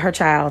 talked to her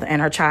child, and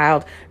her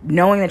child,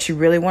 knowing that she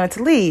really wanted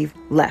to leave,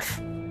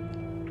 left.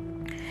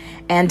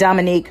 And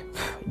Dominique,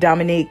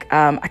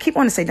 I keep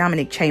wanting to say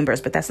Dominique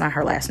Chambers, but that's not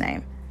her last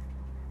name.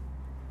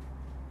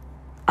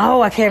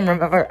 Oh, I can't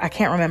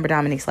remember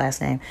Dominique's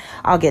last name.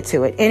 I'll get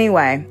to it.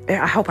 Anyway,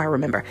 I hope I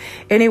remember.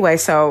 Anyway,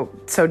 so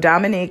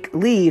Dominique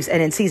leaves,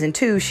 and in season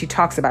 2, she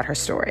talks about her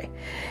story.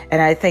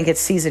 And I think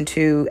it's season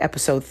 2,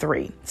 episode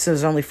 3. So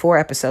there's only 4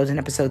 episodes. In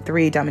episode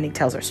 3, Dominique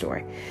tells her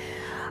story.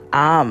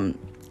 And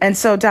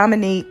so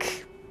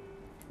Dominique,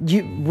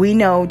 we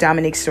know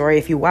Dominique's story.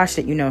 If you watched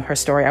it, you know her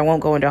story. I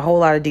won't go into a whole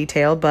lot of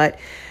detail, but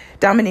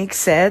Dominique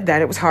said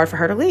that it was hard for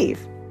her to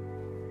leave.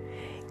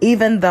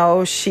 Even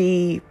though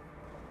she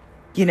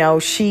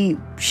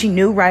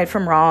knew right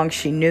from wrong.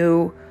 She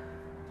knew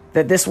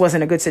that this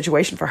wasn't a good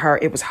situation for her.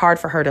 It was hard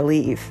for her to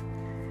leave.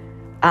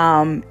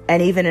 And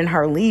even in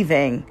her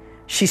leaving,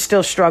 she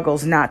still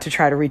struggles not to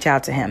try to reach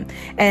out to him.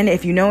 And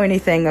if you know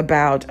anything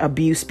about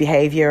abuse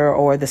behavior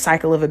or the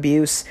cycle of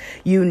abuse,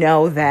 you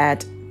know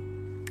that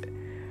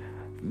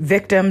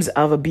victims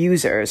of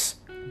abusers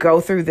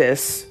go through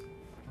this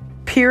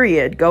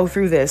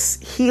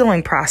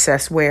healing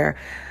process where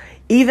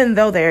even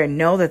though they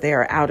know that they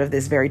are out of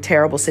this very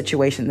terrible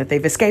situation that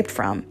they've escaped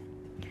from,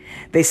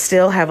 they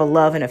still have a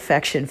love and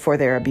affection for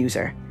their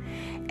abuser.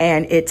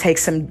 And it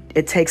takes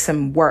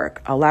some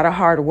work, a lot of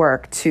hard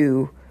work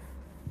to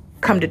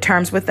come to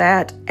terms with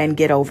that and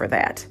get over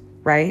that,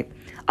 right?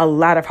 A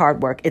lot of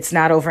hard work. It's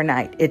not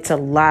overnight. It's a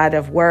lot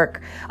of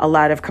work, a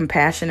lot of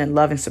compassion and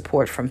love and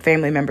support from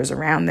family members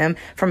around them,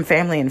 from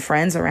family and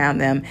friends around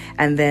them,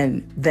 and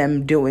then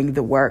them doing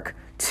the work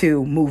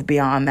to move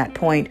beyond that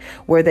point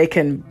where they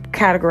can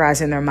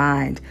categorize in their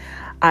mind,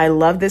 I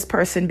love this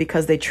person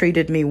because they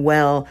treated me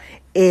well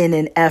in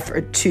an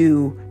effort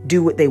to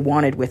do what they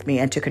wanted with me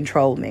and to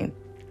control me.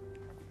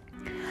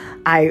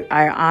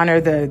 I honor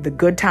the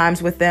good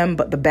times with them,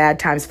 but the bad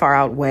times far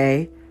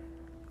outweigh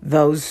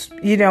those.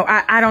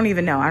 I don't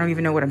even know. I don't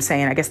even know what I'm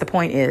saying. I guess the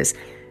point is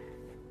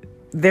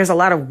there's a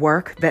lot of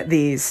work that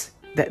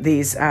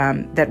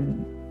that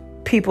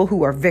people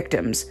who are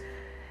victims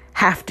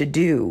have to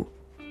do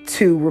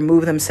to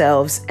remove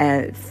themselves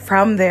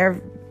from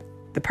the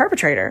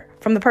perpetrator,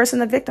 from the person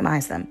that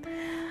victimized them.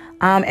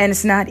 And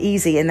it's not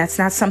easy. And that's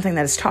not something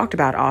that is talked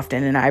about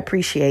often. And I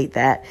appreciate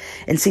that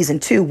in season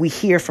 2, we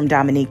hear from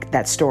Dominique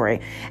that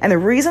story. And the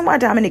reason why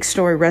Dominique's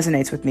story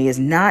resonates with me is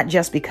not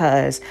just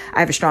because I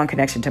have a strong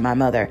connection to my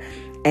mother.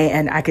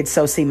 And I could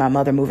so see my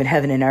mother moving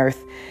heaven and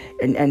earth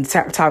and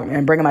talk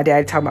and bringing my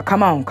dad talking about,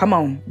 come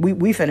on,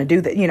 we finna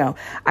do that.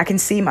 I can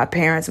see my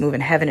parents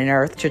moving heaven and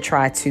earth to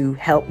try to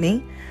help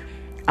me.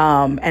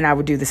 And I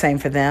would do the same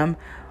for them.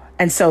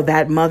 And so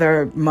that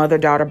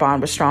mother-daughter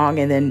bond was strong.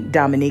 And then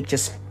Dominique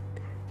just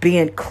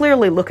being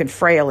clearly looking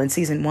frail in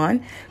season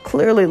 1,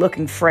 clearly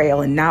looking frail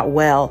and not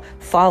well,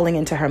 falling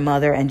into her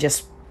mother and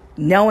just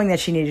knowing that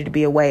she needed to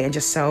be away and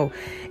just so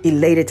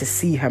elated to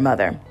see her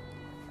mother.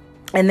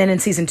 And then in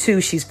season 2,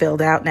 she's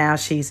filled out now.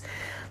 She's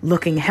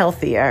looking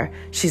healthier.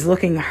 She's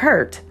looking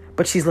hurt,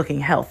 but she's looking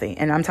healthy.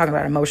 And I'm talking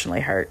about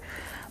emotionally hurt,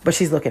 but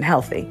she's looking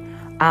healthy.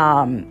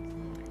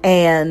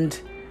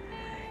 And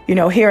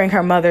hearing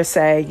her mother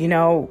say,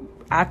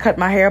 I cut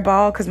my hair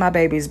bald because my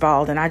baby's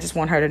bald, and I just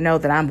want her to know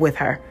that I'm with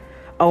her.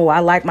 Oh, I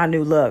like my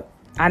new look.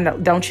 I know,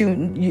 don't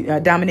you,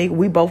 Dominique?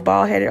 We both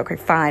bald-headed? Okay,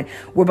 fine.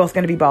 We're both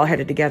going to be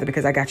bald-headed together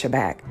because I got your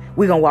back.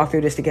 We're going to walk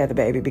through this together,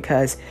 baby,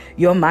 because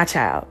you're my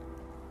child.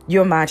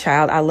 You're my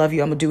child. I love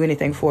you. I'm going to do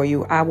anything for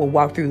you. I will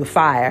walk through the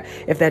fire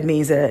if that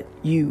means that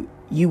you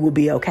will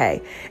be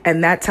okay.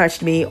 And that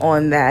touched me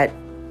on that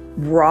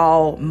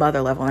raw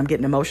mother level. And I'm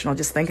getting emotional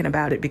just thinking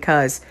about it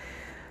because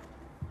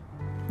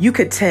you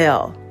could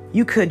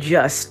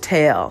just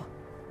tell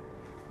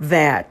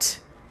that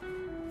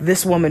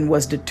this woman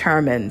was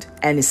determined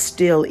and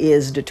still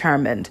is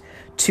determined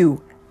to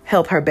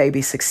help her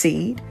baby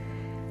succeed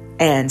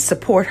and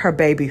support her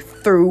baby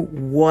through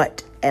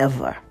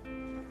whatever.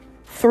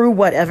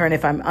 And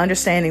if I'm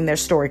understanding their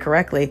story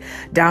correctly,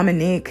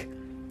 Dominique's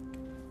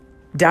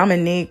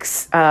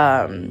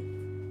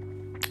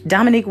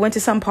Dominique went to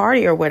some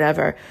party or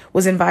whatever,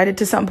 was invited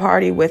to some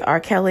party with R.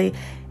 Kelly,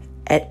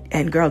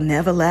 and girl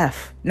never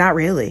left. Not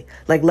really.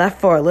 Like left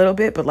for a little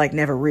bit, but like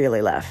never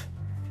really left.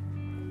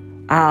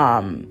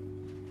 R.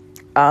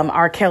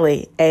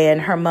 Kelly and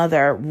her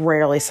mother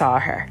rarely saw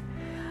her.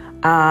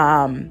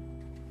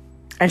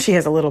 And she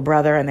has a little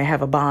brother and they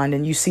have a bond,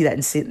 and you see that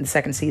in the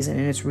second season,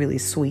 and it's really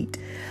sweet.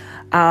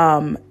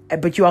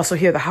 But you also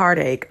hear the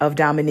heartache of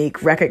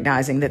Dominique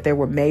recognizing that there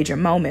were major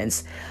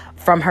moments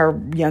from her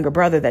younger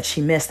brother that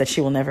she missed, that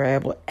she will never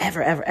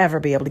ever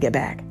be able to get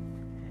back.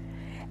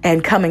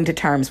 And coming to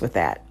terms with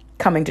that,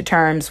 coming to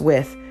terms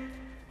with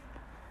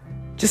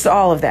just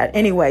all of that.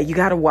 Anyway, you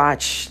got to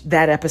watch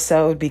that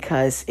episode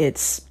because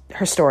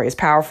her story is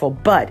powerful.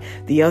 But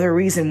the other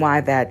reason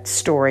why that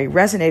story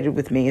resonated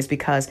with me is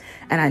because,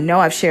 and I know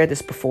I've shared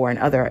this before in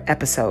other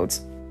episodes,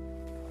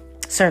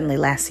 certainly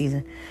last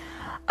season,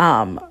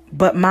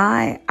 but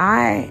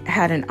I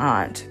had an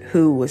aunt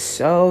who was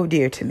so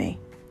dear to me.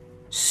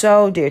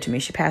 So dear to me.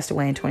 She passed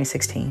away in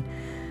 2016.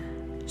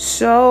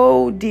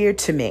 So dear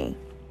to me.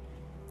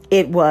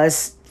 It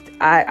was,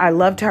 I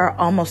loved her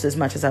almost as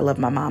much as I love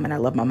my mom, and I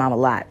love my mom a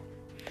lot.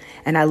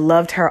 And I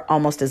loved her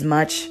almost as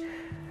much,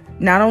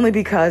 not only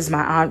because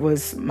my aunt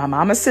was my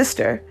mama's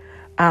sister,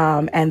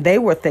 and they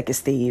were thick as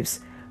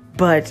thieves,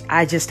 but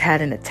I just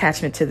had an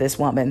attachment to this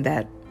woman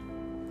that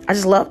I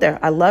just loved her.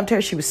 I loved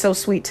her. She was so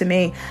sweet to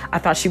me. I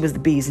thought she was the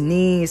bee's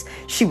knees.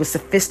 She was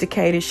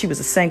sophisticated. She was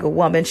a single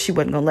woman. She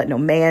wasn't going to let no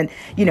man,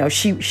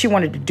 she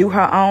wanted to do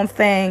her own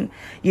thing.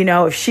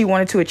 If she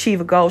wanted to achieve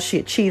a goal, she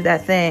achieved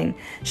that thing.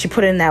 She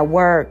put in that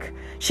work.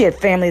 She had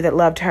family that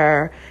loved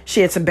her.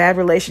 She had some bad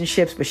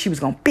relationships, but she was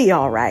going to be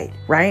all right.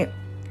 Right.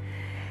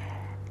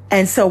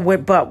 And so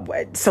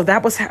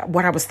that was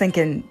what I was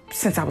thinking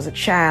since I was a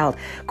child,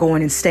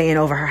 going and staying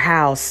over her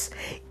house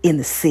in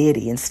the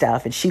city and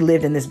stuff. And she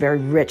lived in this very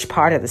rich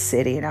part of the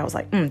city. And I was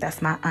like, that's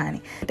my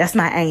auntie. That's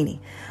my auntie.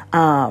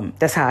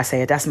 That's how I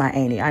say it. That's my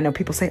auntie. I know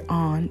people say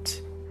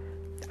aunt.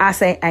 I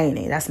say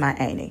auntie. That's my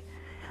auntie.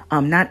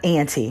 Not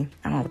auntie.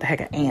 I don't know what the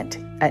heck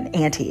an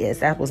auntie is.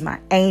 That was my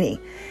auntie.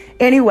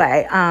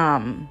 Anyway,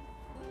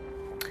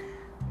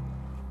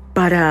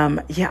 But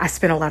I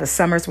spent a lot of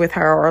summers with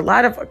her, or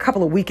a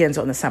couple of weekends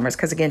on the summers,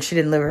 because again, she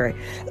didn't live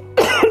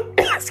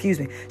she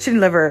didn't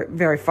live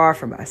very far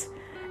from us.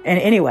 And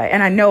anyway,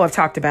 and I know I've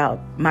talked about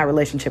my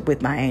relationship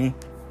with my auntie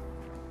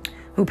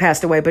who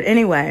passed away. But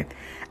anyway,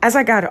 as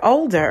I got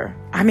older,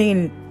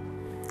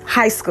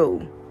 high school,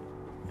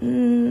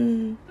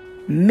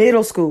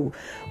 middle school,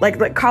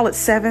 like call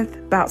it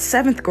about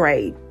seventh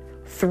grade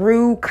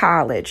through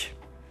college.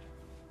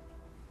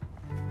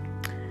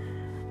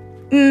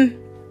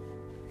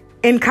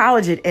 In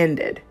college, it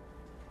ended.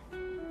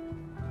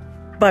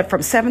 But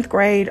from seventh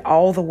grade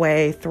all the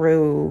way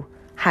through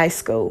high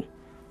school,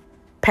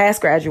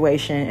 past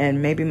graduation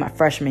and maybe my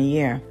freshman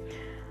year,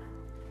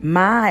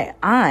 my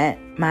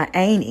aunt, my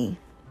auntie,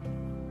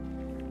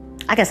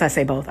 I guess I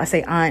say both. I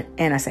say aunt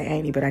and I say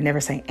auntie, but I never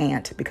say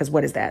aunt because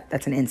what is that?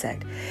 That's an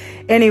insect.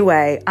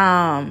 Anyway,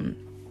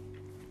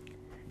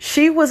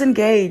 she was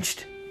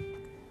engaged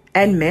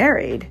and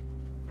married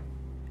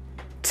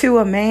to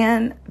a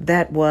man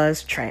that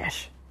was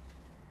trash.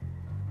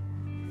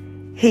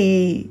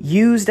 He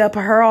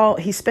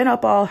he spent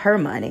up all her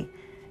money,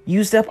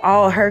 used up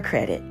all her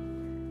credit,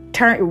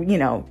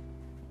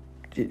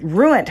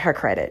 ruined her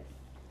credit.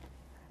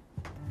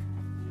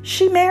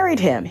 She married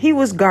him. He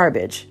was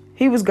garbage.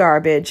 He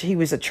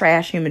was a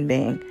trash human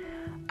being.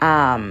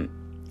 And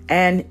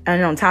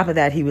on top of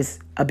that, he was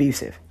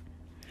abusive.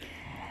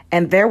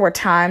 And there were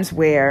times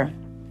where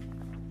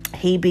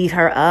he beat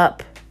her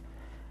up.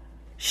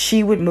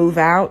 She would move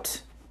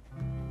out.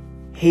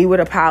 He would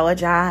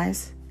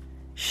apologize.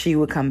 She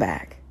would come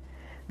back.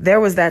 There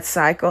was that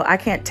cycle. I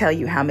can't tell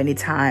you how many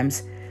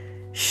times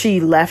she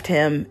left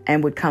him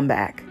and would come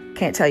back.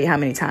 Can't tell you how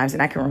many times.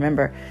 And I can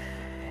remember.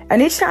 And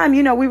each time,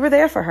 we were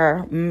there for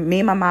her.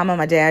 Me, my mama,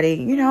 my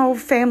daddy,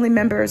 family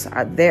members,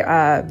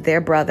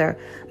 their brother,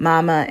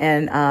 mama,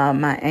 and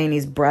my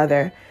auntie's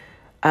brother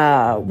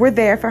were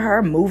there for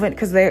her, moving,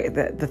 because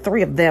the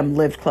three of them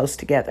lived close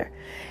together,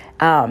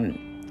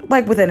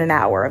 like within an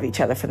hour of each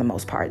other for the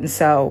most part. And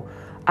so,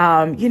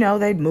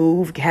 they'd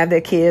move, have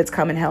their kids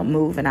come and help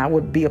move, and I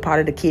would be a part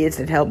of the kids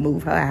that helped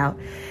move her out.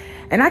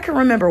 And I can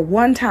remember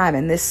one time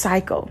in this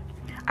cycle,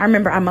 I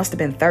must have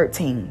been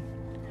 13.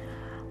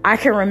 I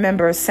can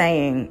remember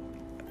saying,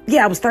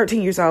 I was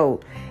 13 years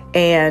old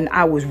and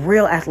I was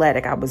real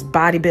athletic. I was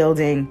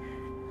bodybuilding.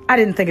 I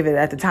didn't think of it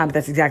at the time, but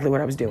that's exactly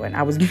what I was doing.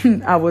 I was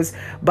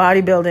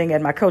bodybuilding,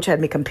 and my coach had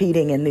me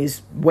competing in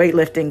these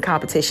weightlifting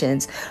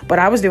competitions, but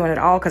I was doing it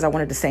all because I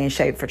wanted to stay in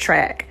shape for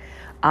track.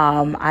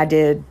 I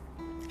did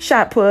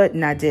shot put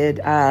and I did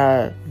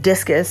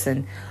discus,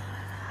 and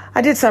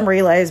I did some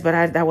relays,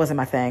 but that wasn't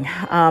my thing.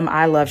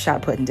 I love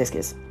shot put and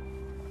discus.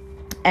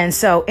 And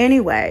so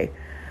anyway,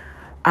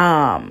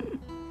 I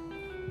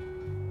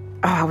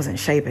was in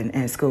shape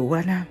in school,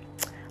 wasn't I?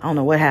 I don't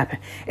know what happened.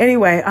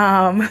 Anyway,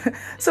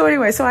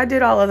 so I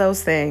did all of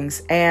those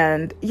things,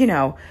 and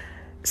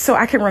So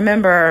I can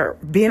remember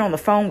being on the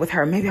phone with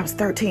her. Maybe I was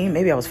 13,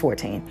 maybe I was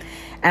 14.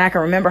 And I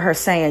can remember her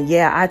saying,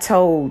 yeah, I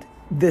told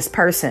this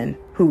person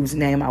whose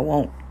name I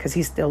won't, because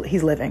he's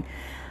living,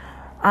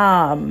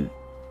 that,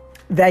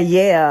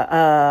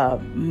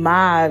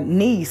 my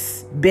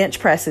niece bench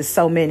presses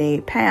so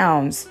many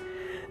pounds.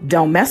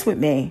 Don't mess with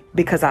me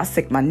because I'll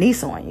sick my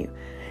niece on you.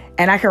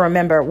 And I can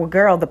remember, well,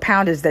 girl, the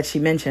poundage that she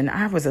mentioned,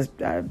 I was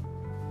a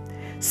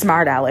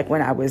smart aleck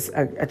when I was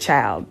a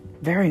child.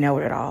 Very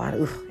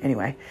know-it-all.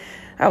 Anyway,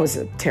 I was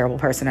a terrible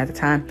person at the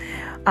time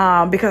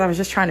because I was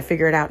just trying to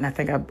figure it out. And I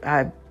think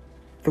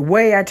the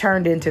way I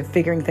turned into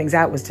figuring things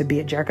out was to be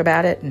a jerk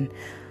about it. And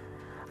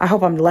I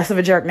hope I'm less of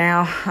a jerk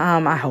now.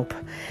 I hope.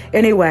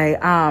 Anyway,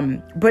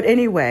 but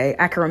anyway,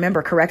 I can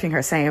remember correcting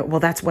her saying, well,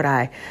 that's what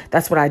I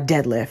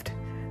deadlift.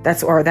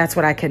 That's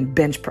what I can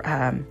bench.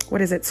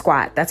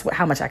 Squat. That's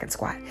how much I can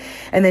squat.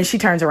 And then she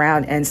turns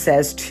around and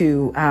says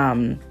to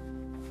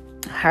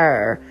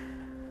her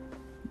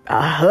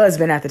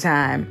husband at the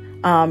time,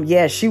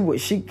 yeah,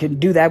 she could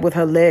do that with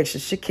her legs.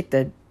 She kicked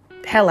the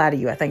hell out of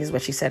you, I think is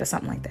what she said, or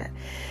something like that.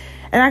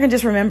 And I can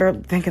just remember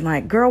thinking,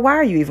 like, girl, why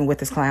are you even with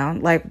this clown?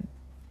 Like,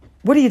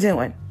 what are you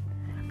doing?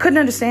 Couldn't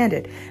understand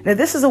it. Now,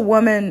 this is a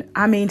woman,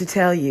 I mean to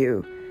tell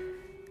you,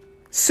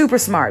 super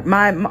smart.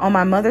 On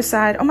my mother's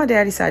side, on my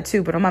daddy's side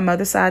too, but on my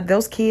mother's side,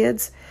 those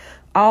kids,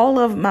 all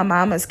of my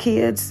mama's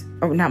kids,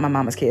 or not my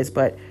mama's kids,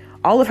 but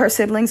all of her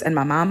siblings and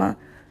my mama,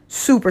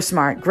 super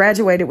smart.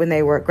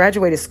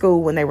 Graduated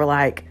school when they were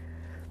like,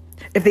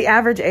 if the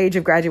average age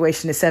of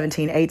graduation is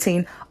 17,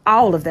 18,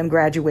 all of them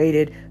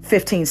graduated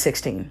 15,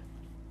 16.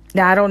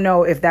 Now, I don't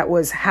know if that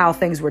was how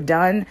things were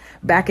done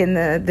back in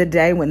the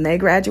day when they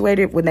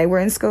graduated, when they were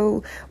in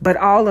school, but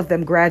all of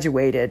them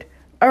graduated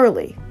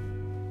early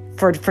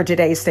for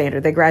today's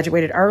standard. They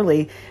graduated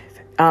early,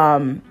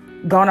 gone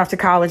off to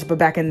college, but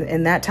back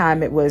in that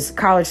time,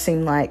 college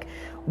seemed like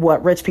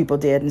what rich people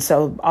did. And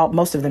so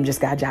most of them just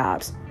got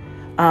jobs.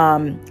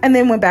 And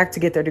then went back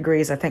to get their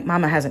degrees. I think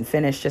mama hasn't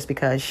finished just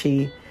because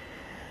she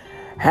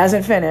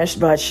hasn't finished,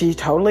 but she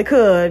totally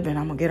could. And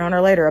I'm going to get on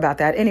her later about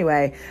that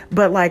anyway.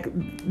 But like,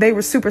 they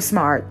were super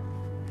smart,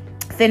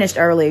 finished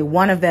early.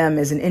 One of them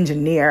is an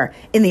engineer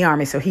in the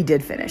Army, so he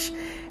did finish.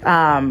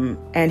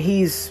 And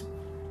he's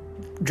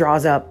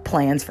draws up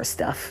plans for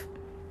stuff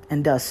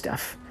and does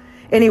stuff.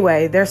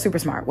 Anyway, they're super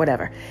smart,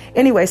 whatever.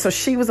 Anyway, so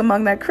she was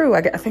among that crew.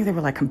 I think they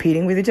were like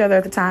competing with each other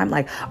at the time.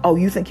 Like, oh,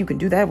 you think you can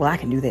do that? Well, I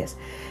can do this.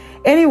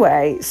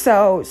 Anyway,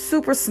 so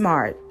super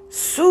smart.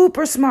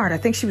 I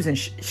think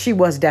she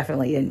was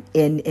definitely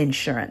in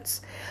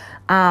insurance.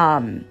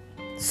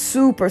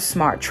 Super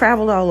smart,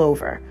 traveled all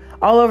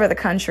over the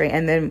country,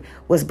 and then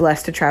was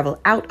blessed to travel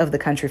out of the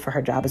country for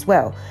her job as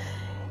well.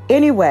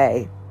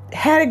 Anyway,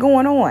 had it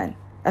going on,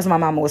 as my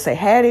mama would say,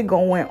 had it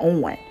going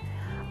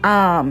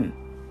on.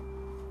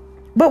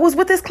 But was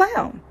with this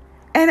clown.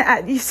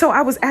 And so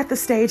I was at the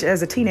stage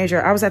as a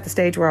teenager, I was at the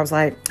stage where I was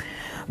like,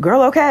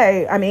 girl,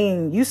 okay, I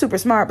mean, you super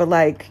smart, but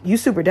like, you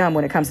super dumb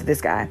when it comes to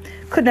this guy.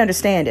 Couldn't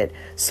understand it.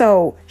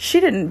 So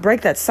she didn't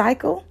break that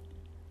cycle.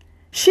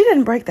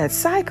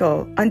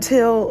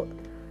 Until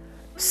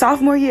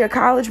sophomore year of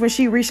college, when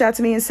she reached out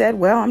to me and said,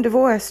 well, I'm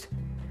divorced.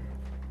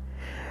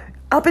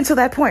 Up until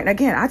that point,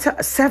 again, I took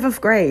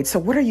 7th grade. So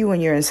what are you when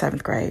you're in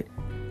 7th grade?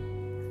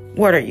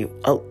 What are you,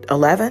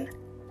 11?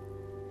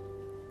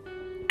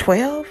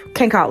 12?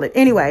 Can't call it.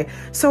 Anyway,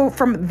 so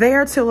from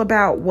there till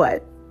about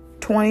what?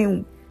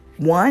 21?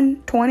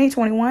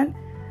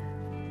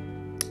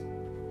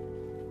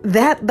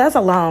 That's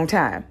a long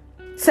time.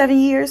 7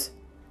 years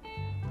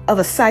of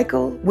a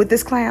cycle with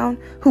this clown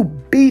who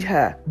beat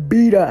her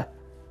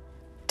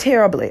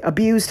terribly,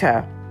 abused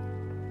her.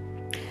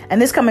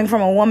 And this coming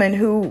from a woman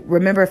who,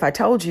 remember if I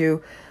told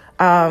you,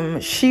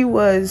 she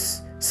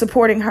was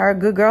supporting her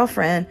good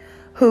girlfriend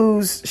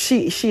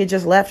she had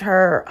just left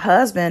her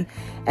husband,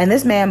 and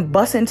this man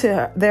busts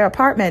into their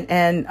apartment,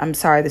 and I'm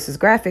sorry this is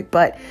graphic,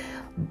 but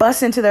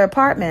busts into their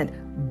apartment,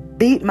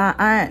 beat my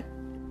aunt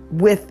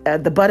with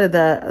the butt of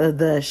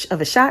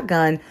a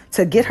shotgun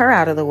to get her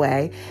out of the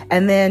way,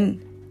 and then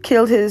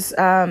killed his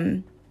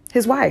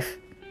wife.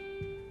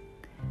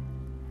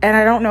 And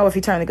I don't know if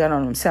he turned the gun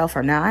on himself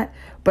or not,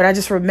 but I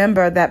just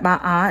remember that my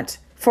aunt,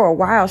 for a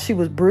while, she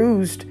was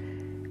bruised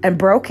and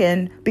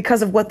broken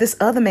because of what this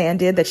other man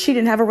did that she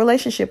didn't have a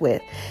relationship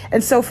with.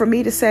 And so for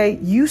me to say,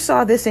 you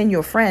saw this in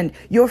your friend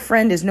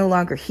is no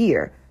longer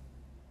here,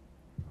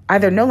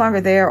 either no longer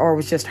there or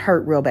was just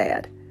hurt real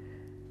bad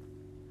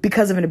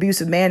because of an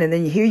abusive man. And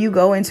then here you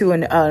go into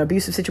an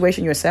abusive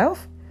situation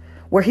yourself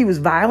where he was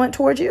violent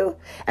towards you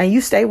and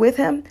you stay with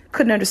him.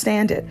 Couldn't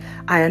understand it.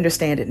 I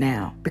understand it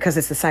now because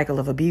it's the cycle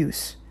of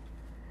abuse.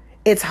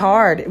 It's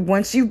hard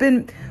once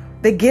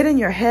they get in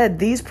your head.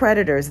 These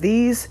predators,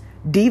 these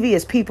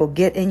devious people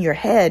get in your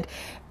head,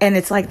 and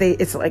it's like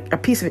a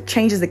piece of it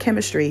changes the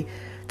chemistry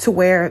to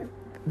where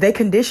they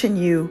condition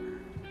you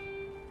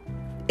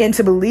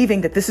into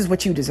believing that this is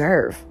what you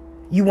deserve.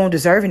 You won't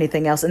deserve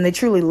anything else. And they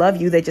truly love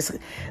you. They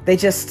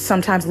just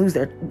sometimes lose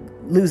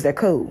their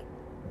cool.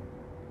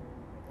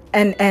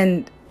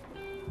 And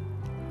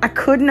I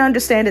couldn't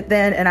understand it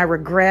then. And I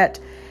regret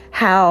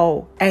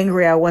how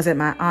angry I was at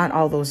my aunt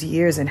all those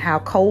years and how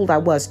cold I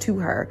was to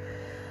her.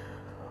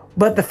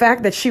 But the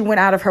fact that she went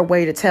out of her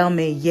way to tell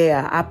me,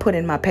 yeah, I put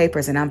in my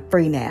papers and I'm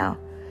free now.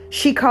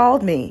 She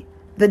called me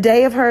the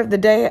day that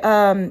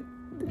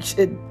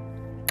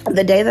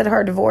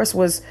her divorce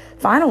was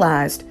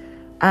finalized.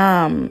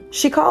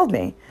 She called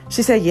me.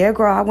 She said, yeah,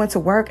 girl, I went to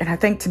work. And I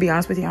think, to be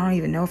honest with you, I don't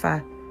even know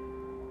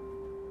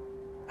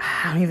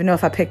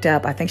if I picked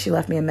up. I think she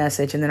left me a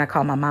message, and then I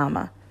called my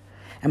mama.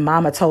 And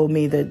mama told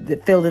me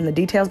that filled in the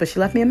details, but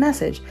she left me a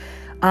message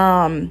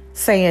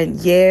saying,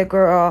 yeah,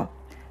 girl,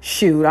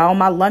 shoot, on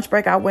my lunch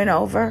break, I went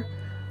over.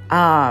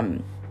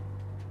 Of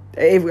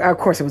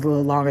course, it was a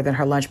little longer than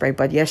her lunch break,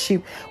 but yes,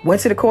 she went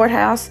to the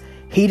courthouse.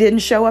 He didn't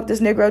show up. This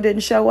Negro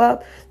didn't show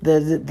up.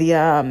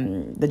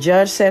 The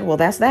judge said, well,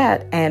 that's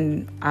that.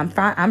 And I'm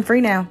fine. I'm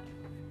free now.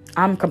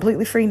 I'm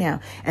completely free now.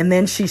 And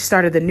then she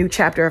started the new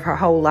chapter of her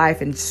whole life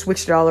and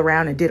switched it all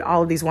around and did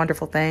all of these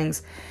wonderful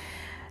things.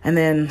 And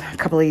then a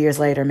couple of years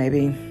later,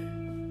 maybe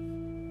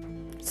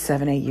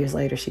 7-8 years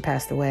later, she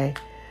passed away.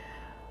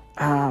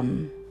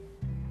 But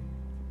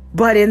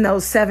in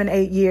those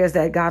 7-8 years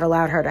that God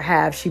allowed her to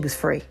have, she was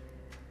free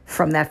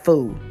from that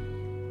fool.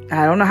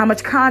 I don't know how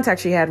much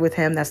contact she had with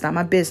him. That's not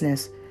my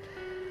business.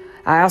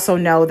 I also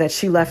know that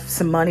she left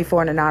some money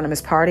for an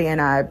anonymous party,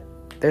 and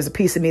there's a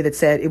piece of me that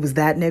said it was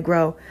that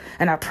Negro,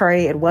 and I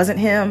pray it wasn't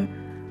him,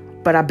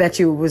 but I bet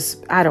you it was.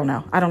 I don't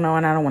know, and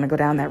I don't want to go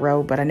down that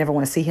road, but I never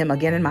want to see him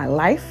again in my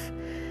life,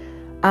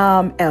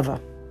 ever.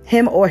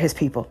 Him or his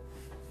people.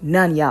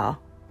 None of y'all.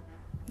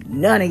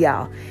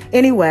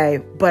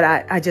 Anyway, but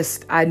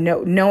I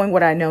know, knowing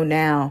what I know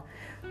now,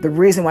 the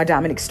reason why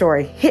Dominique's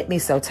story hit me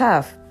so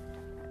tough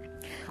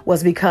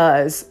was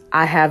because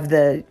I have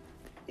the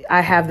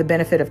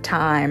benefit of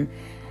time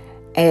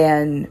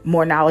and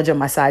more knowledge on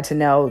my side to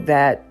know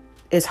that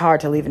it's hard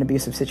to leave an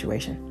abusive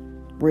situation.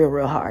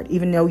 Real hard.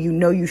 Even though you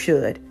know you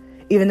should.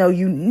 Even though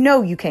you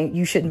know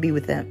you shouldn't be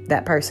with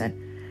that person.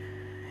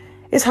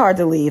 It's hard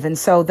to leave. And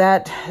so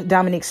that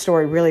Dominique's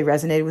story really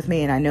resonated with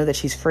me. And I know that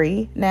she's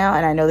free now.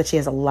 And I know that she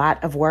has a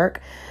lot of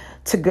work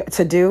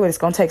to do. And it's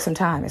going to take some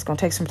time. It's going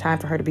to take some time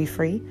for her to be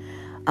free.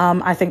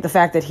 I think the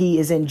fact that he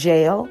is in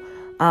jail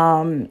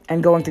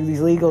and going through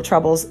these legal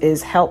troubles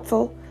is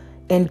helpful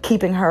in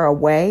keeping her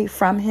away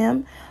from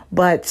him.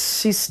 But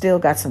she's still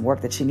got some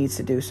work that she needs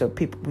to do. So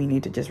we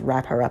need to just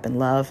wrap her up in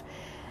love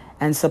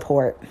and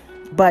support.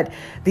 But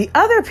the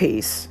other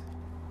piece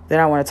that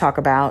I want to talk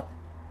about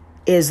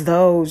is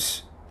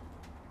those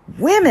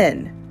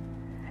women.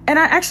 And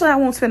I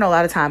won't spend a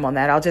lot of time on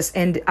that. I'll just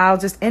end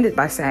it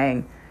by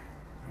saying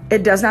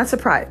it does not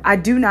surprise. I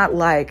do not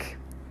like.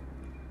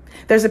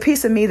 There's a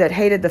piece of me that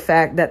hated the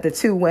fact that the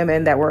two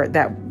women that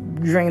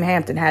Dream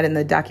Hampton had in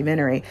the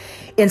documentary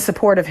in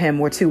support of him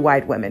were two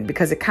white women,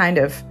 because it kind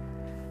of,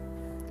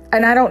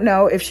 and I don't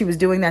know if she was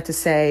doing that to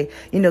say,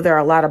 there are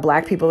a lot of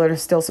black people that are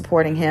still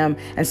supporting him,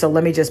 and so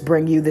let me just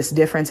bring you this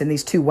difference in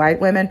these two white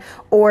women,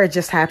 or it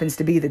just happens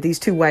to be that these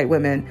two white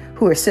women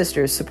who are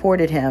sisters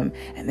supported him,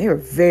 and they were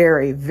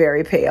very,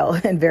 very pale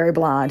and very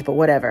blonde, but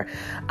whatever.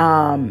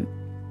 I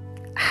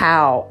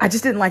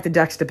just didn't like the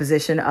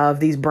juxtaposition of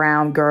these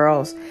brown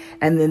girls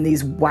and then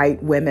these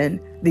white women,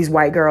 these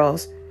white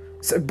girls.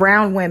 So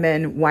brown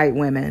women, white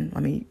women.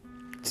 Let me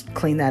just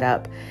clean that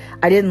up.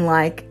 I didn't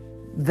like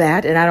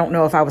that. And I don't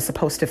know if I was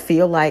supposed to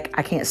feel like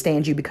I can't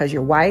stand you because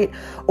you're white,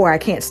 or I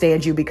can't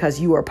stand you because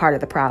you are part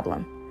of the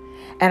problem.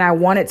 And I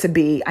want it to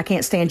be, I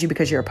can't stand you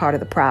because you're a part of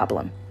the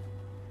problem.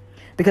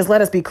 Because let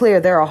us be clear,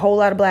 there are a whole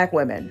lot of black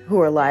women who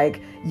are like,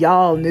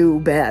 y'all knew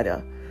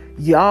better.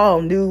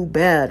 Y'all knew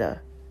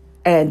better.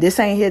 And this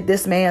ain't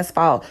this man's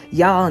fault.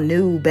 Y'all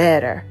knew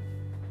better.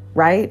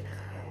 Right?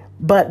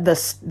 But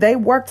they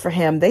worked for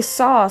him. They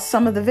saw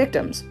some of the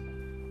victims.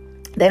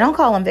 They don't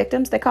call them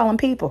victims. They call them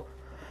people.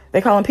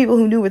 They call them people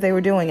who knew what they were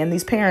doing. And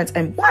these parents,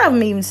 and one of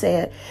them even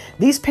said,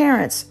 these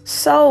parents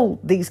sold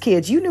these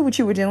kids. You knew what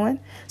you were doing.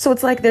 So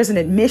it's like there's an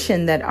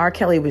admission that R.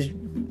 Kelly was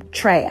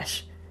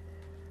trash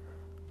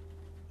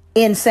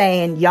in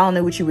saying y'all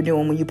knew what you were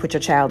doing when you put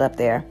your child up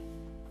there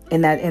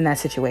in that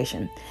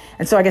situation.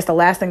 And so I guess the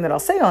last thing that I'll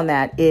say on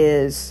that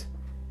is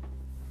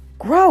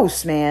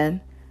gross, man.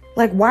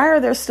 Like, why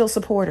are there still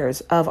supporters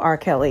of R.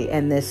 Kelly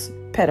and this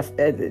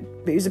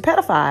he was a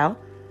pedophile.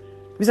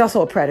 He was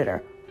also a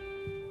predator.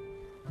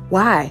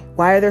 Why?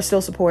 Why are there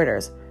still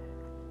supporters?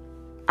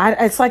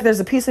 It's like there's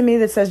a piece of me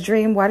that says,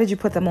 Dream, why did you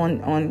put them on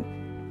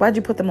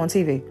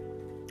TV?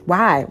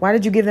 Why? Why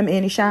did you give them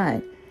any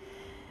shine?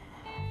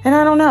 And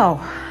I don't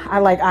know.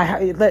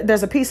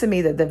 There's a piece of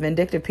me, the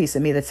vindictive piece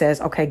of me that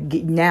says, okay,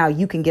 now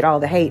you can get all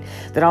the hate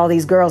that all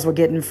these girls were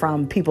getting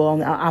from people on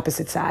the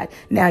opposite side.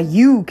 Now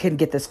you can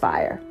get this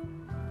fire.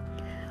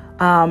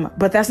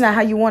 But that's not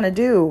how you want to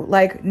do.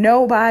 Like,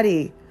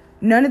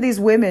 none of these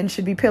women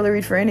should be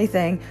pilloried for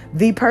anything.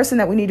 The person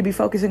that we need to be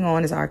focusing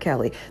on is R.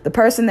 Kelly. The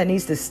person that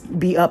needs to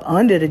be up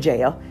under the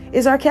jail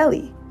is R.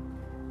 Kelly.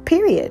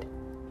 Period.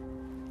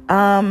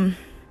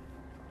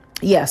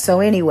 Yeah. So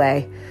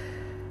anyway,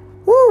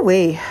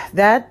 Woo-wee.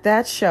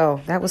 That show,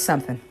 that was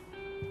something.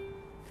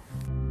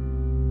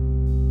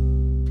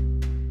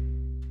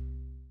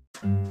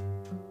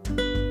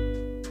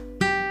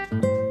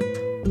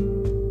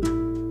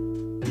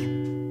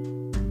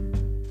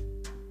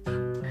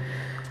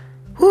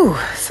 Whew.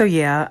 So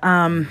yeah,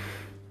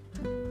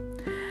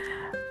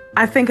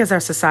 I think as our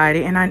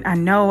society, and I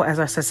know as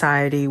our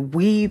society,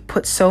 we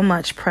put so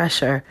much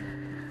pressure.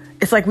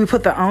 It's like we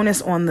put the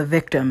onus on the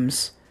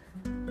victims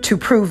to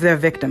prove their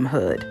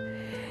victimhood.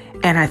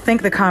 And I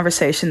think the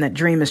conversation that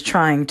Dream is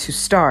trying to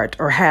start,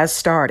 or has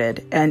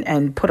started,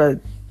 and put a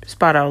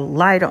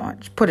spotlight on,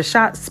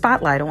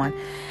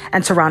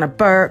 and Tarana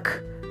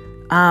Burke,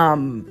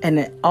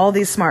 and all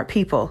these smart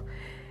people,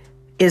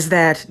 is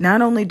that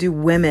not only do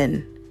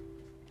women,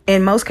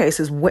 in most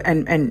cases,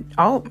 women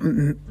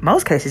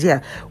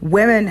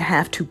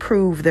have to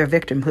prove their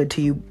victimhood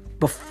to you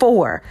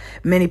before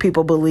many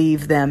people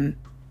believe them,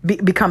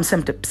 become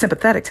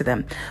sympathetic to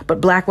them.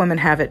 But black women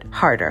have it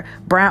harder.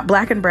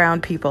 Black and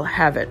brown people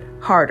have it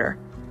harder.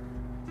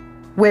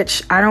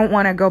 Which I don't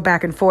want to go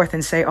back and forth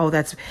and say,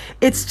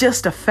 it's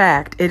just a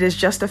fact. It is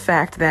just a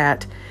fact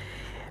that,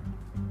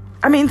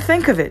 I mean,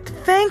 think of it.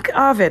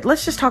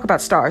 Let's just talk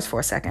about stars for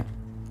a second.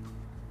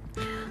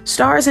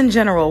 Stars in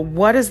general,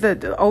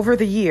 over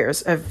the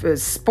years of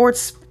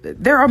sports,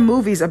 there are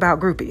movies about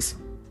groupies,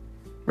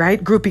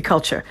 right? Groupie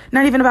culture.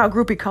 Not even about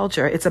groupie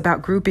culture. It's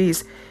about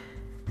groupies,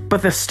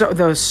 but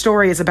the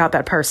story is about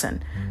that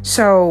person.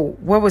 So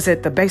what was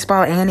it? The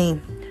Baseball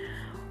Annie.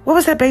 What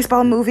was that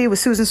baseball movie with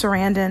Susan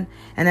Sarandon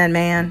and that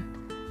man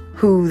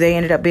who they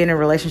ended up being in a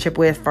relationship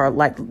with for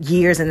like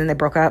years and then they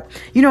broke up?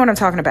 You know what I'm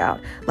talking about?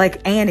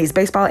 Like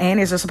Baseball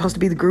Annies are supposed to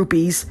be the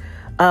groupies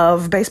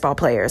of baseball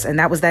players. And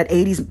that was that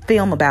 80s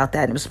film about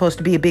that. And it was supposed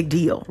to be a big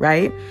deal,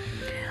 right?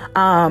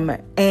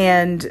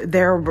 And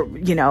there,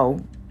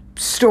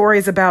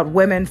 stories about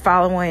women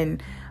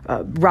following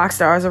rock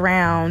stars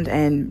around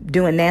and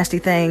doing nasty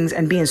things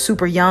and being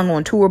super young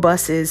on tour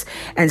buses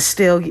and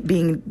still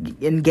being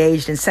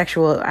engaged in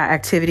sexual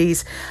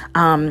activities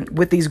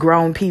with these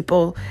grown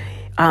people.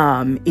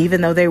 Even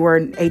though they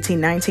were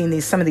 18,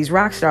 19, some of these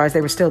rock stars,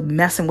 they were still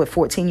messing with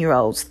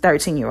 14-year-olds,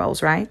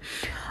 13-year-olds, right?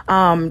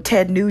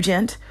 Ted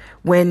Nugent,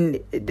 when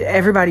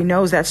everybody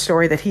knows that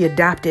story that he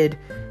adopted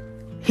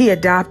a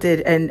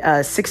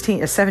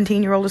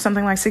 17-year-old or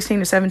something like 16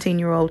 or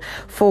 17-year-old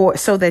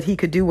so that he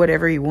could do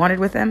whatever he wanted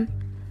with them.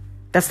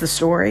 That's the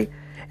story.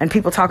 And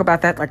people talk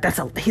about that like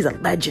he's a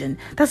legend.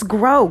 That's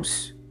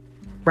gross,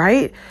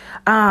 right?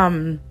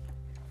 There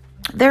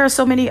are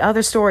so many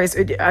other stories.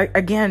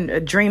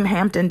 Again, Dream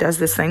Hampton does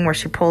this thing where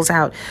she pulls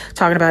out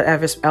talking about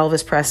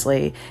Elvis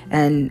Presley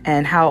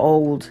and how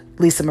old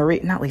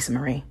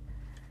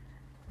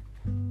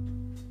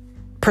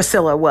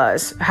Priscilla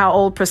was. How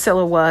old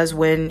Priscilla was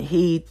when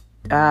he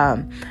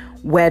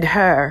wed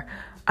her.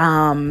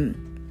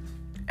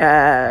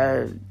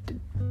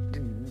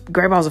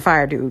 Great Balls of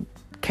Fire, dude.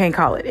 Can't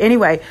call it.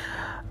 Anyway,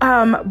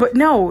 but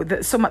no,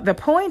 the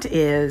point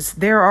is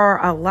there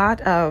are a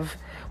lot of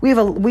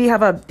we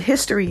have a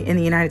history in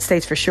the United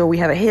States for sure. We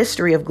have a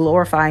history of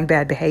glorifying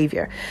bad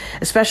behavior,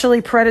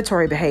 especially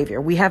predatory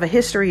behavior. We have a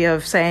history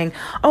of saying,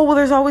 oh, well,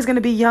 there's always going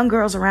to be young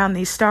girls around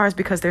these stars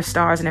because they're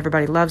stars and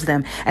everybody loves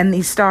them. And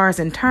these stars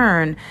in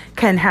turn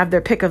can have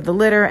their pick of the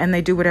litter and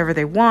they do whatever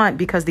they want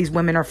because these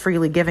women are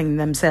freely giving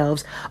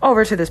themselves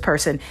over to this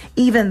person.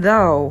 Even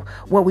though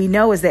what we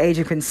know is the age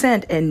of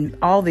consent in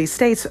all these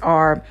states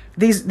are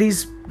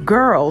these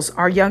girls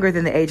are younger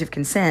than the age of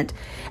consent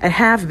and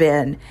have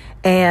been.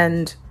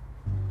 And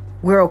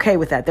we're okay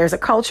with that. There's a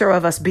culture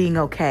of us being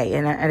okay.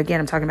 And again,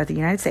 I'm talking about the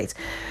United States.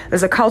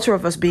 There's a culture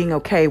of us being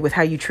okay with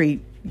how you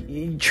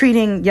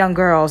treating young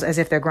girls as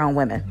if they're grown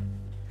women,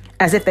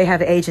 as if they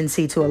have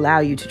agency to allow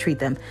you to treat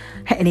them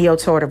any old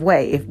sort of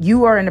way. If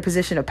you are in a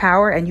position of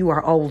power and you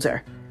are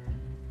older,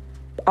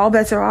 all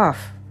bets are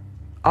off.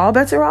 All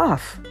bets are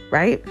off,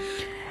 right?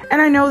 And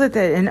I know that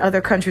in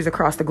other countries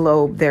across the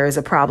globe, there is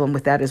a problem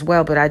with that as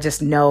well. But I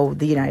just know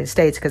the United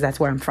States because that's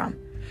where I'm from.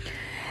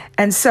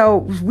 And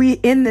so we,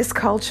 in this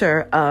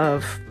culture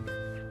of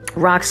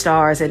rock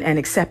stars and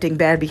accepting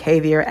bad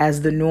behavior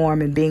as the norm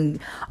and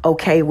being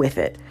okay with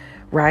it,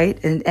 right?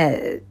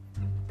 And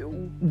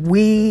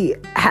we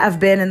have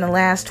been in the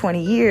last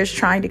 20 years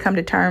trying to come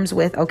to terms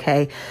with,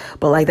 okay,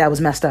 but like that was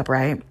messed up,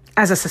 right?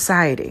 As a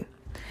society,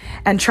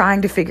 and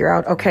trying to figure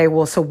out, okay,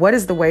 well, so what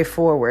is the way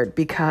forward?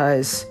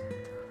 Because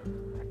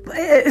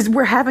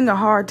we're having a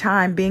hard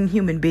time being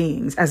human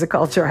beings as a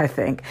culture, I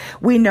think.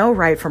 We know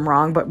right from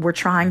wrong, but we're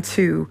trying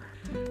to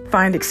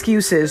find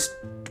excuses.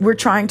 We're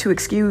trying to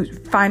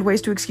find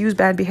ways to excuse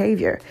bad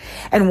behavior.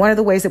 And one of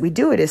the ways that we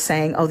do it is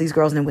saying, oh, these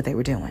girls knew what they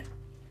were doing.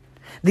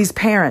 These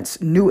parents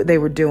knew what they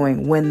were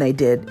doing when they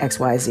did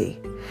XYZ.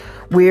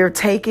 We're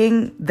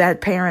taking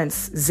that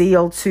parent's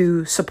zeal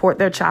to support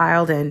their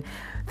child and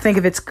think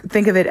of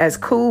it as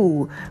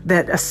cool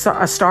that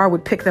a star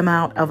would pick them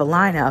out of a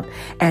lineup,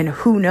 and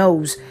who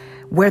knows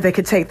where they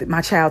could take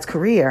my child's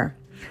career.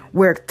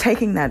 We're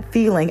taking that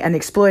feeling and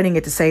exploiting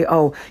it to say,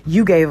 oh,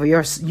 you gave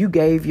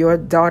your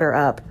daughter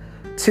up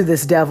to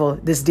this devil,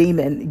 this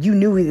demon. You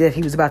knew that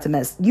he was about to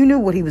mess. You knew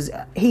what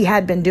he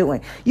had been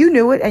doing. You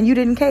knew it and you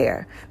didn't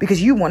care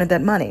because you wanted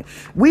that money.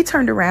 We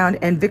turned around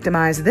and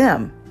victimized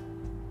them.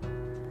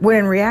 When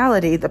in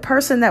reality, the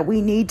person that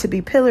we need to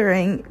be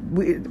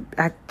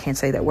I can't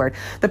say that word.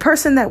 The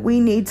person that we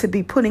need to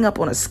be putting up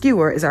on a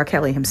skewer is R.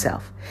 Kelly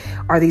himself,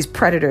 are these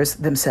predators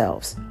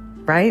themselves,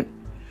 right?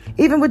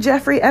 Even with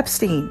Jeffrey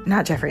Epstein,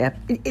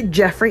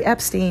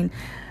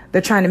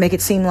 they're trying to make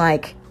it seem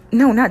like,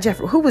 no, not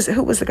Jeffrey. Who was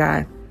the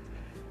guy?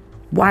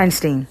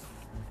 Weinstein.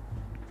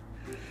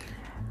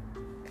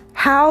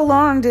 How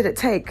long did it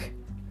take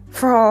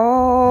for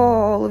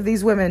all of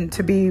these women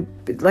to be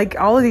like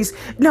all of these?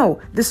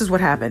 No, this is what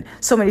happened.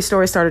 So many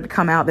stories started to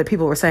come out that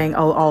people were saying,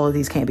 oh, all of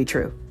these can't be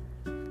true.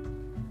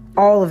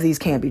 All of these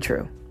can't be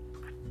true.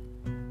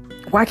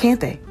 Why can't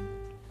they?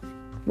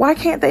 Why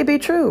can't they be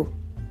true?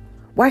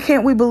 Why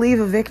can't we believe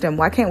a victim?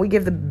 Why can't we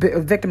give the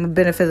victim a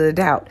benefit of the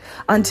doubt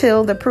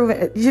until they're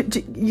proven?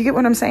 You get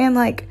what I'm saying?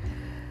 Like,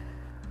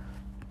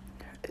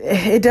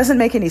 it doesn't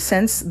make any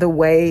sense the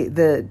way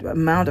the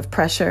amount of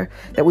pressure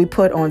that we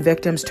put on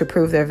victims to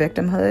prove their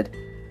victimhood.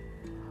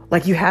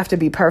 Like, you have to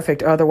be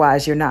perfect,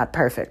 otherwise you're not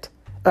perfect.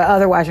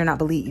 Otherwise you're not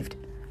believed.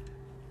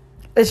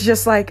 It's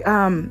just like,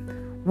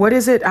 what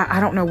is it? I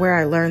don't know where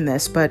I learned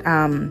this, but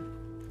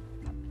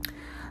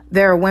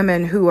there are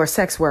women who are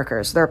sex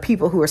workers. There are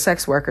people who are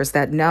sex workers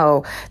that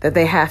know that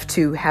they have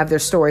to have their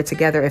story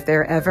together if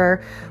they're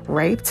ever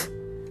raped,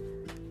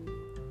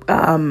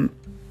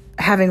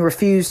 having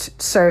refused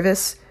to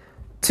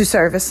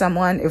service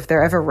someone. If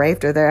they're ever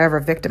raped or they're ever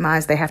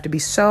victimized, they have to be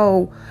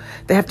so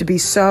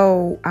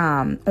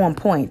on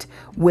point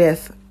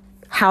with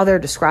how they're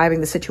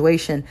describing the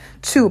situation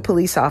to a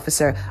police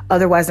officer.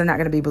 Otherwise, they're not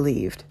going to be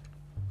believed.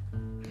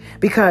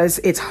 Because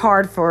it's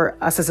hard for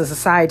us as a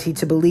society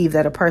to believe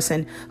that a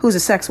person who's a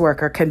sex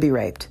worker can be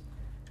raped,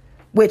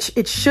 which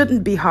it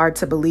shouldn't be hard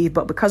to believe.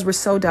 But because we're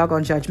so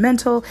doggone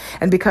judgmental,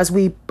 and because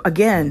we,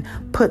 again,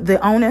 put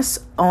the onus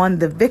on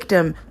the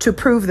victim to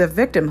prove their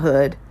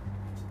victimhood,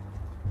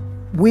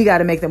 we got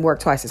to make them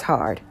work twice as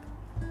hard.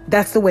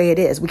 That's the way it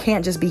is. We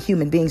can't just be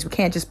human beings. We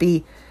can't just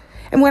be.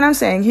 And when I'm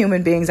saying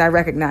human beings, I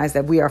recognize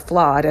that we are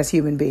flawed as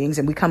human beings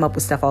and we come up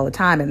with stuff all the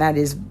time. And that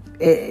is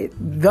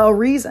the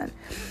reason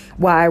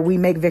why we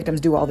make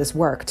victims do all this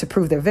work to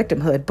prove their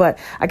victimhood. But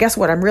I guess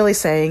what I'm really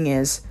saying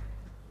is,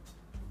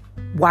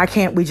 why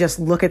can't we just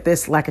look at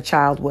this like a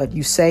child would?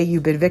 You say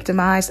you've been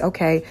victimized.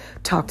 Okay,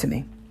 talk to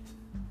me.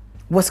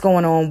 What's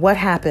going on? What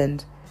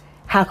happened?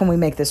 How can we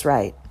make this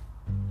right?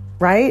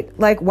 Right?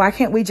 Like, why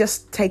can't we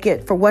just take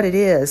it for what it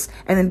is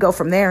and then go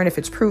from there? And if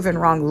it's proven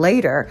wrong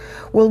later,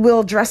 we'll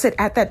address it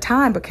at that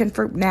time. But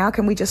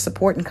can we just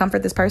support and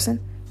comfort this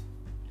person?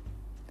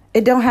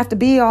 It don't have to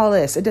be all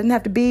this. It doesn't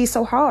have to be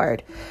so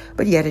hard,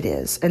 but yet it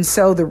is. And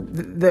so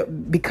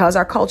because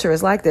our culture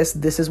is like this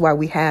is why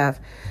we have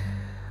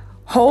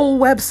whole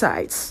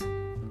websites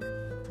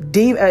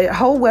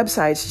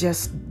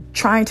just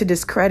trying to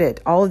discredit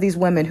all of these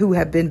women who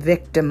have been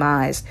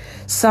victimized,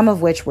 some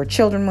of which were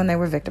children when they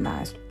were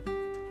victimized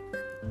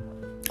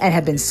and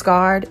have been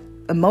scarred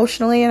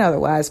emotionally and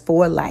otherwise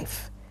for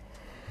life.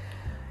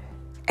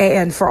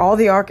 And for all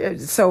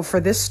so for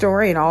this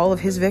story and all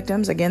of his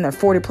victims, again, there are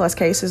 40 plus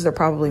cases. There are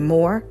probably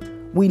more.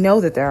 We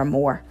know that there are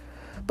more,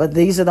 but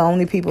these are the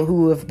only people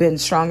who have been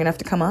strong enough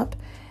to come up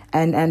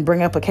and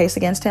bring up a case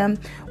against him.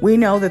 We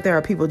know that there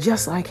are people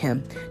just like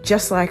him,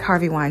 just like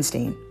Harvey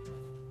Weinstein,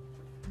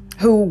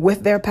 who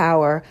with their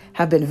power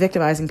have been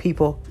victimizing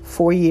people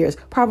for years,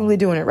 probably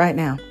doing it right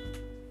now.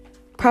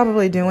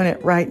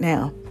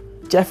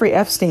 Jeffrey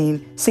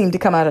Epstein seemed to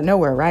come out of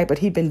nowhere, right? But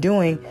he'd been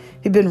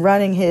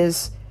running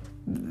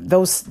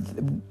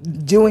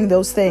doing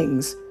those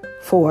things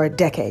for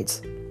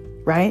decades,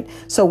 right?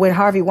 So when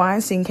Harvey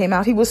Weinstein came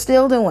out, he was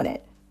still doing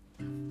it,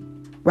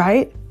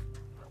 right?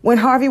 When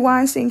Harvey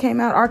Weinstein came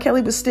out, R.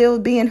 Kelly was still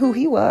being who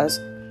he was.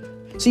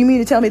 So you mean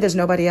to tell me there's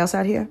nobody else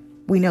out here?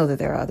 We know that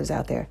there are others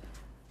out there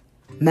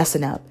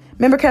messing up.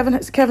 Remember Kevin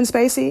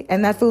Spacey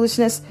and that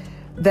foolishness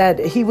that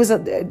he was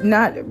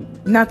not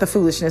the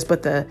foolishness,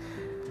 but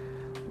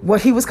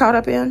what he was caught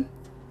up in?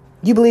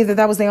 You believe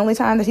that was the only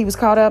time that he was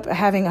caught up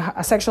having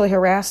sexually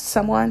harassed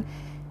someone,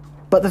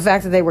 but the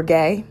fact that they were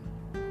gay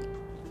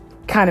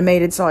kind of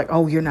made it so like,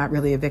 oh, you're not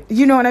really a victim.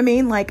 You know what I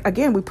mean? Like,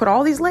 again, we put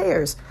all these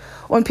layers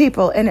on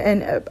people,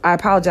 and I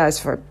apologize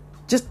for,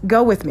 just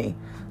go with me.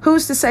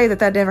 Who's to say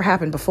that never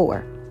happened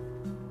before?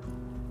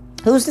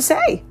 Who's to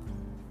say?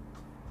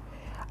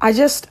 I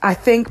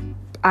think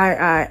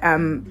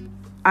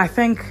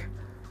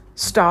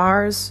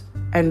stars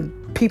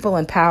and people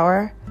in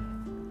power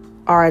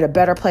are at a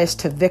better place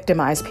to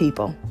victimize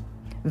people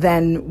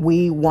than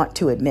we want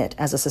to admit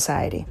as a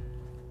society.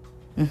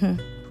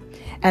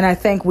 And I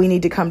think we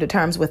need to come to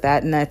terms with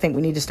that. And I think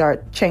we need to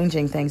start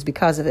changing things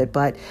because of it.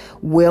 But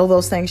will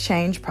those things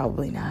change?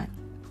 Probably not.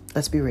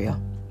 Let's be real.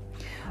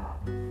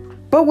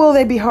 But will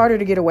they be harder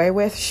to get away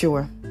with?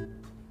 Sure.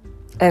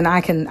 And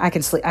I can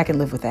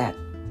live with that.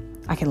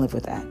 I can live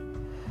with that.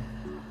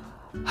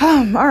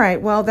 All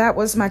right. Well, that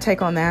was my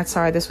take on that.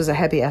 Sorry, this was a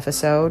heavy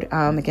episode.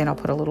 Again, I'll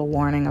put a little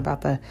warning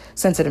about the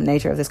sensitive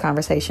nature of this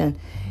conversation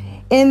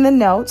in the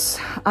notes.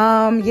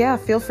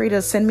 Feel free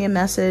to send me a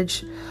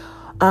message.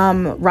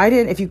 Write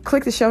in. If you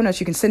click the show notes,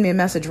 you can send me a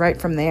message right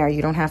from there.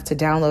 You don't have to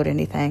download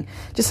anything.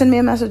 Just send me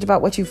a message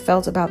about what you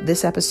felt about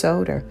this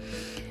episode or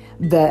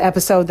the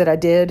episode that I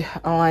did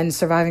on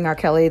Surviving R.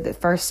 Kelly, the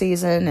first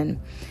season, and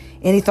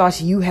any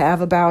thoughts you have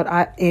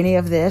about any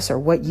of this, or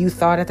what you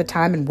thought at the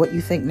time and what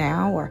you think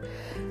now, or,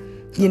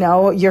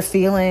 your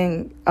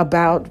feeling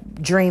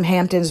about Dream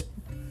Hampton's,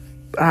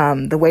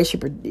 the way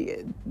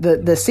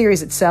the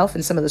series itself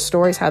and some of the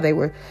stories, how they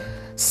were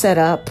set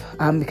up,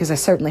 because I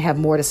certainly have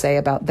more to say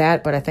about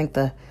that. But I think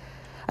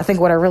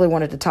what I really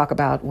wanted to talk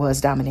about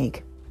was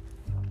Dominique,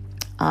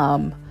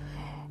 and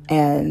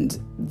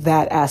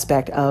that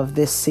aspect of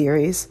this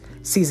series,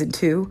 season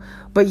 2.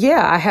 But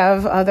yeah, I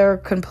have other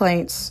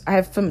complaints. I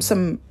have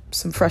some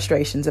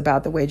frustrations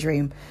about the way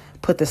Dream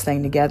put this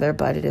thing together,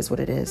 but it is what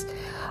it is.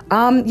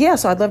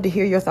 So I'd love to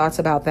hear your thoughts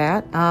about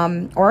that,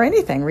 or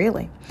anything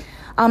really.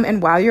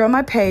 And while you're on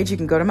my page, you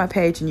can go to my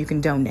page and you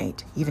can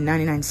donate. Even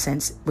 99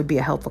 cents would be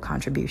a helpful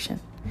contribution.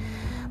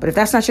 But if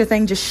that's not your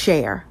thing, just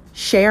share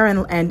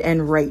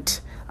and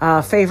rate.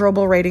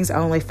 Favorable ratings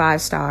only,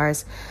 5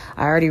 stars.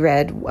 I already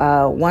read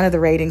one of the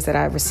ratings that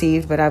I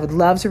received, but I would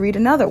love to read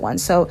another one.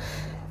 So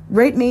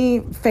rate me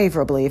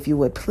favorably, if you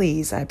would,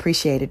 please. I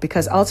appreciate it,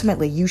 because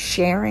ultimately you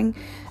sharing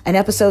an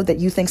episode that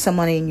you think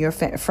someone in your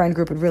friend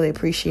group would really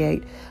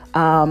appreciate,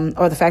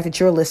 or the fact that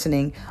you're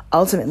listening,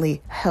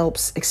 ultimately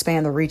helps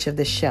expand the reach of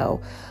this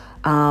show,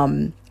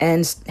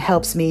 and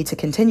helps me to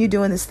continue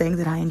doing this thing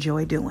that I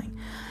enjoy doing.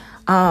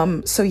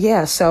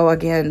 So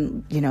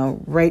again,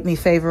 rate me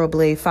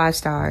favorably, 5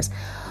 stars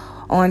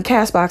on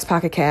CastBox,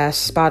 Pocket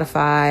Cast,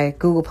 Spotify,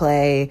 Google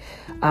Play,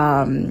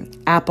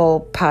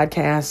 Apple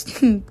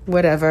Podcast,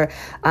 whatever,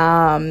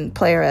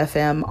 Player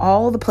FM,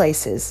 all the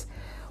places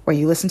where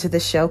you listen to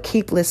this show.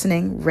 Keep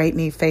listening, rate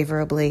me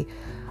favorably,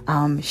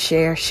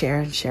 share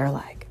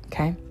alike.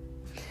 Okay.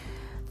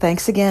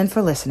 Thanks again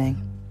for listening.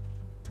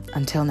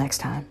 Until next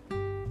time.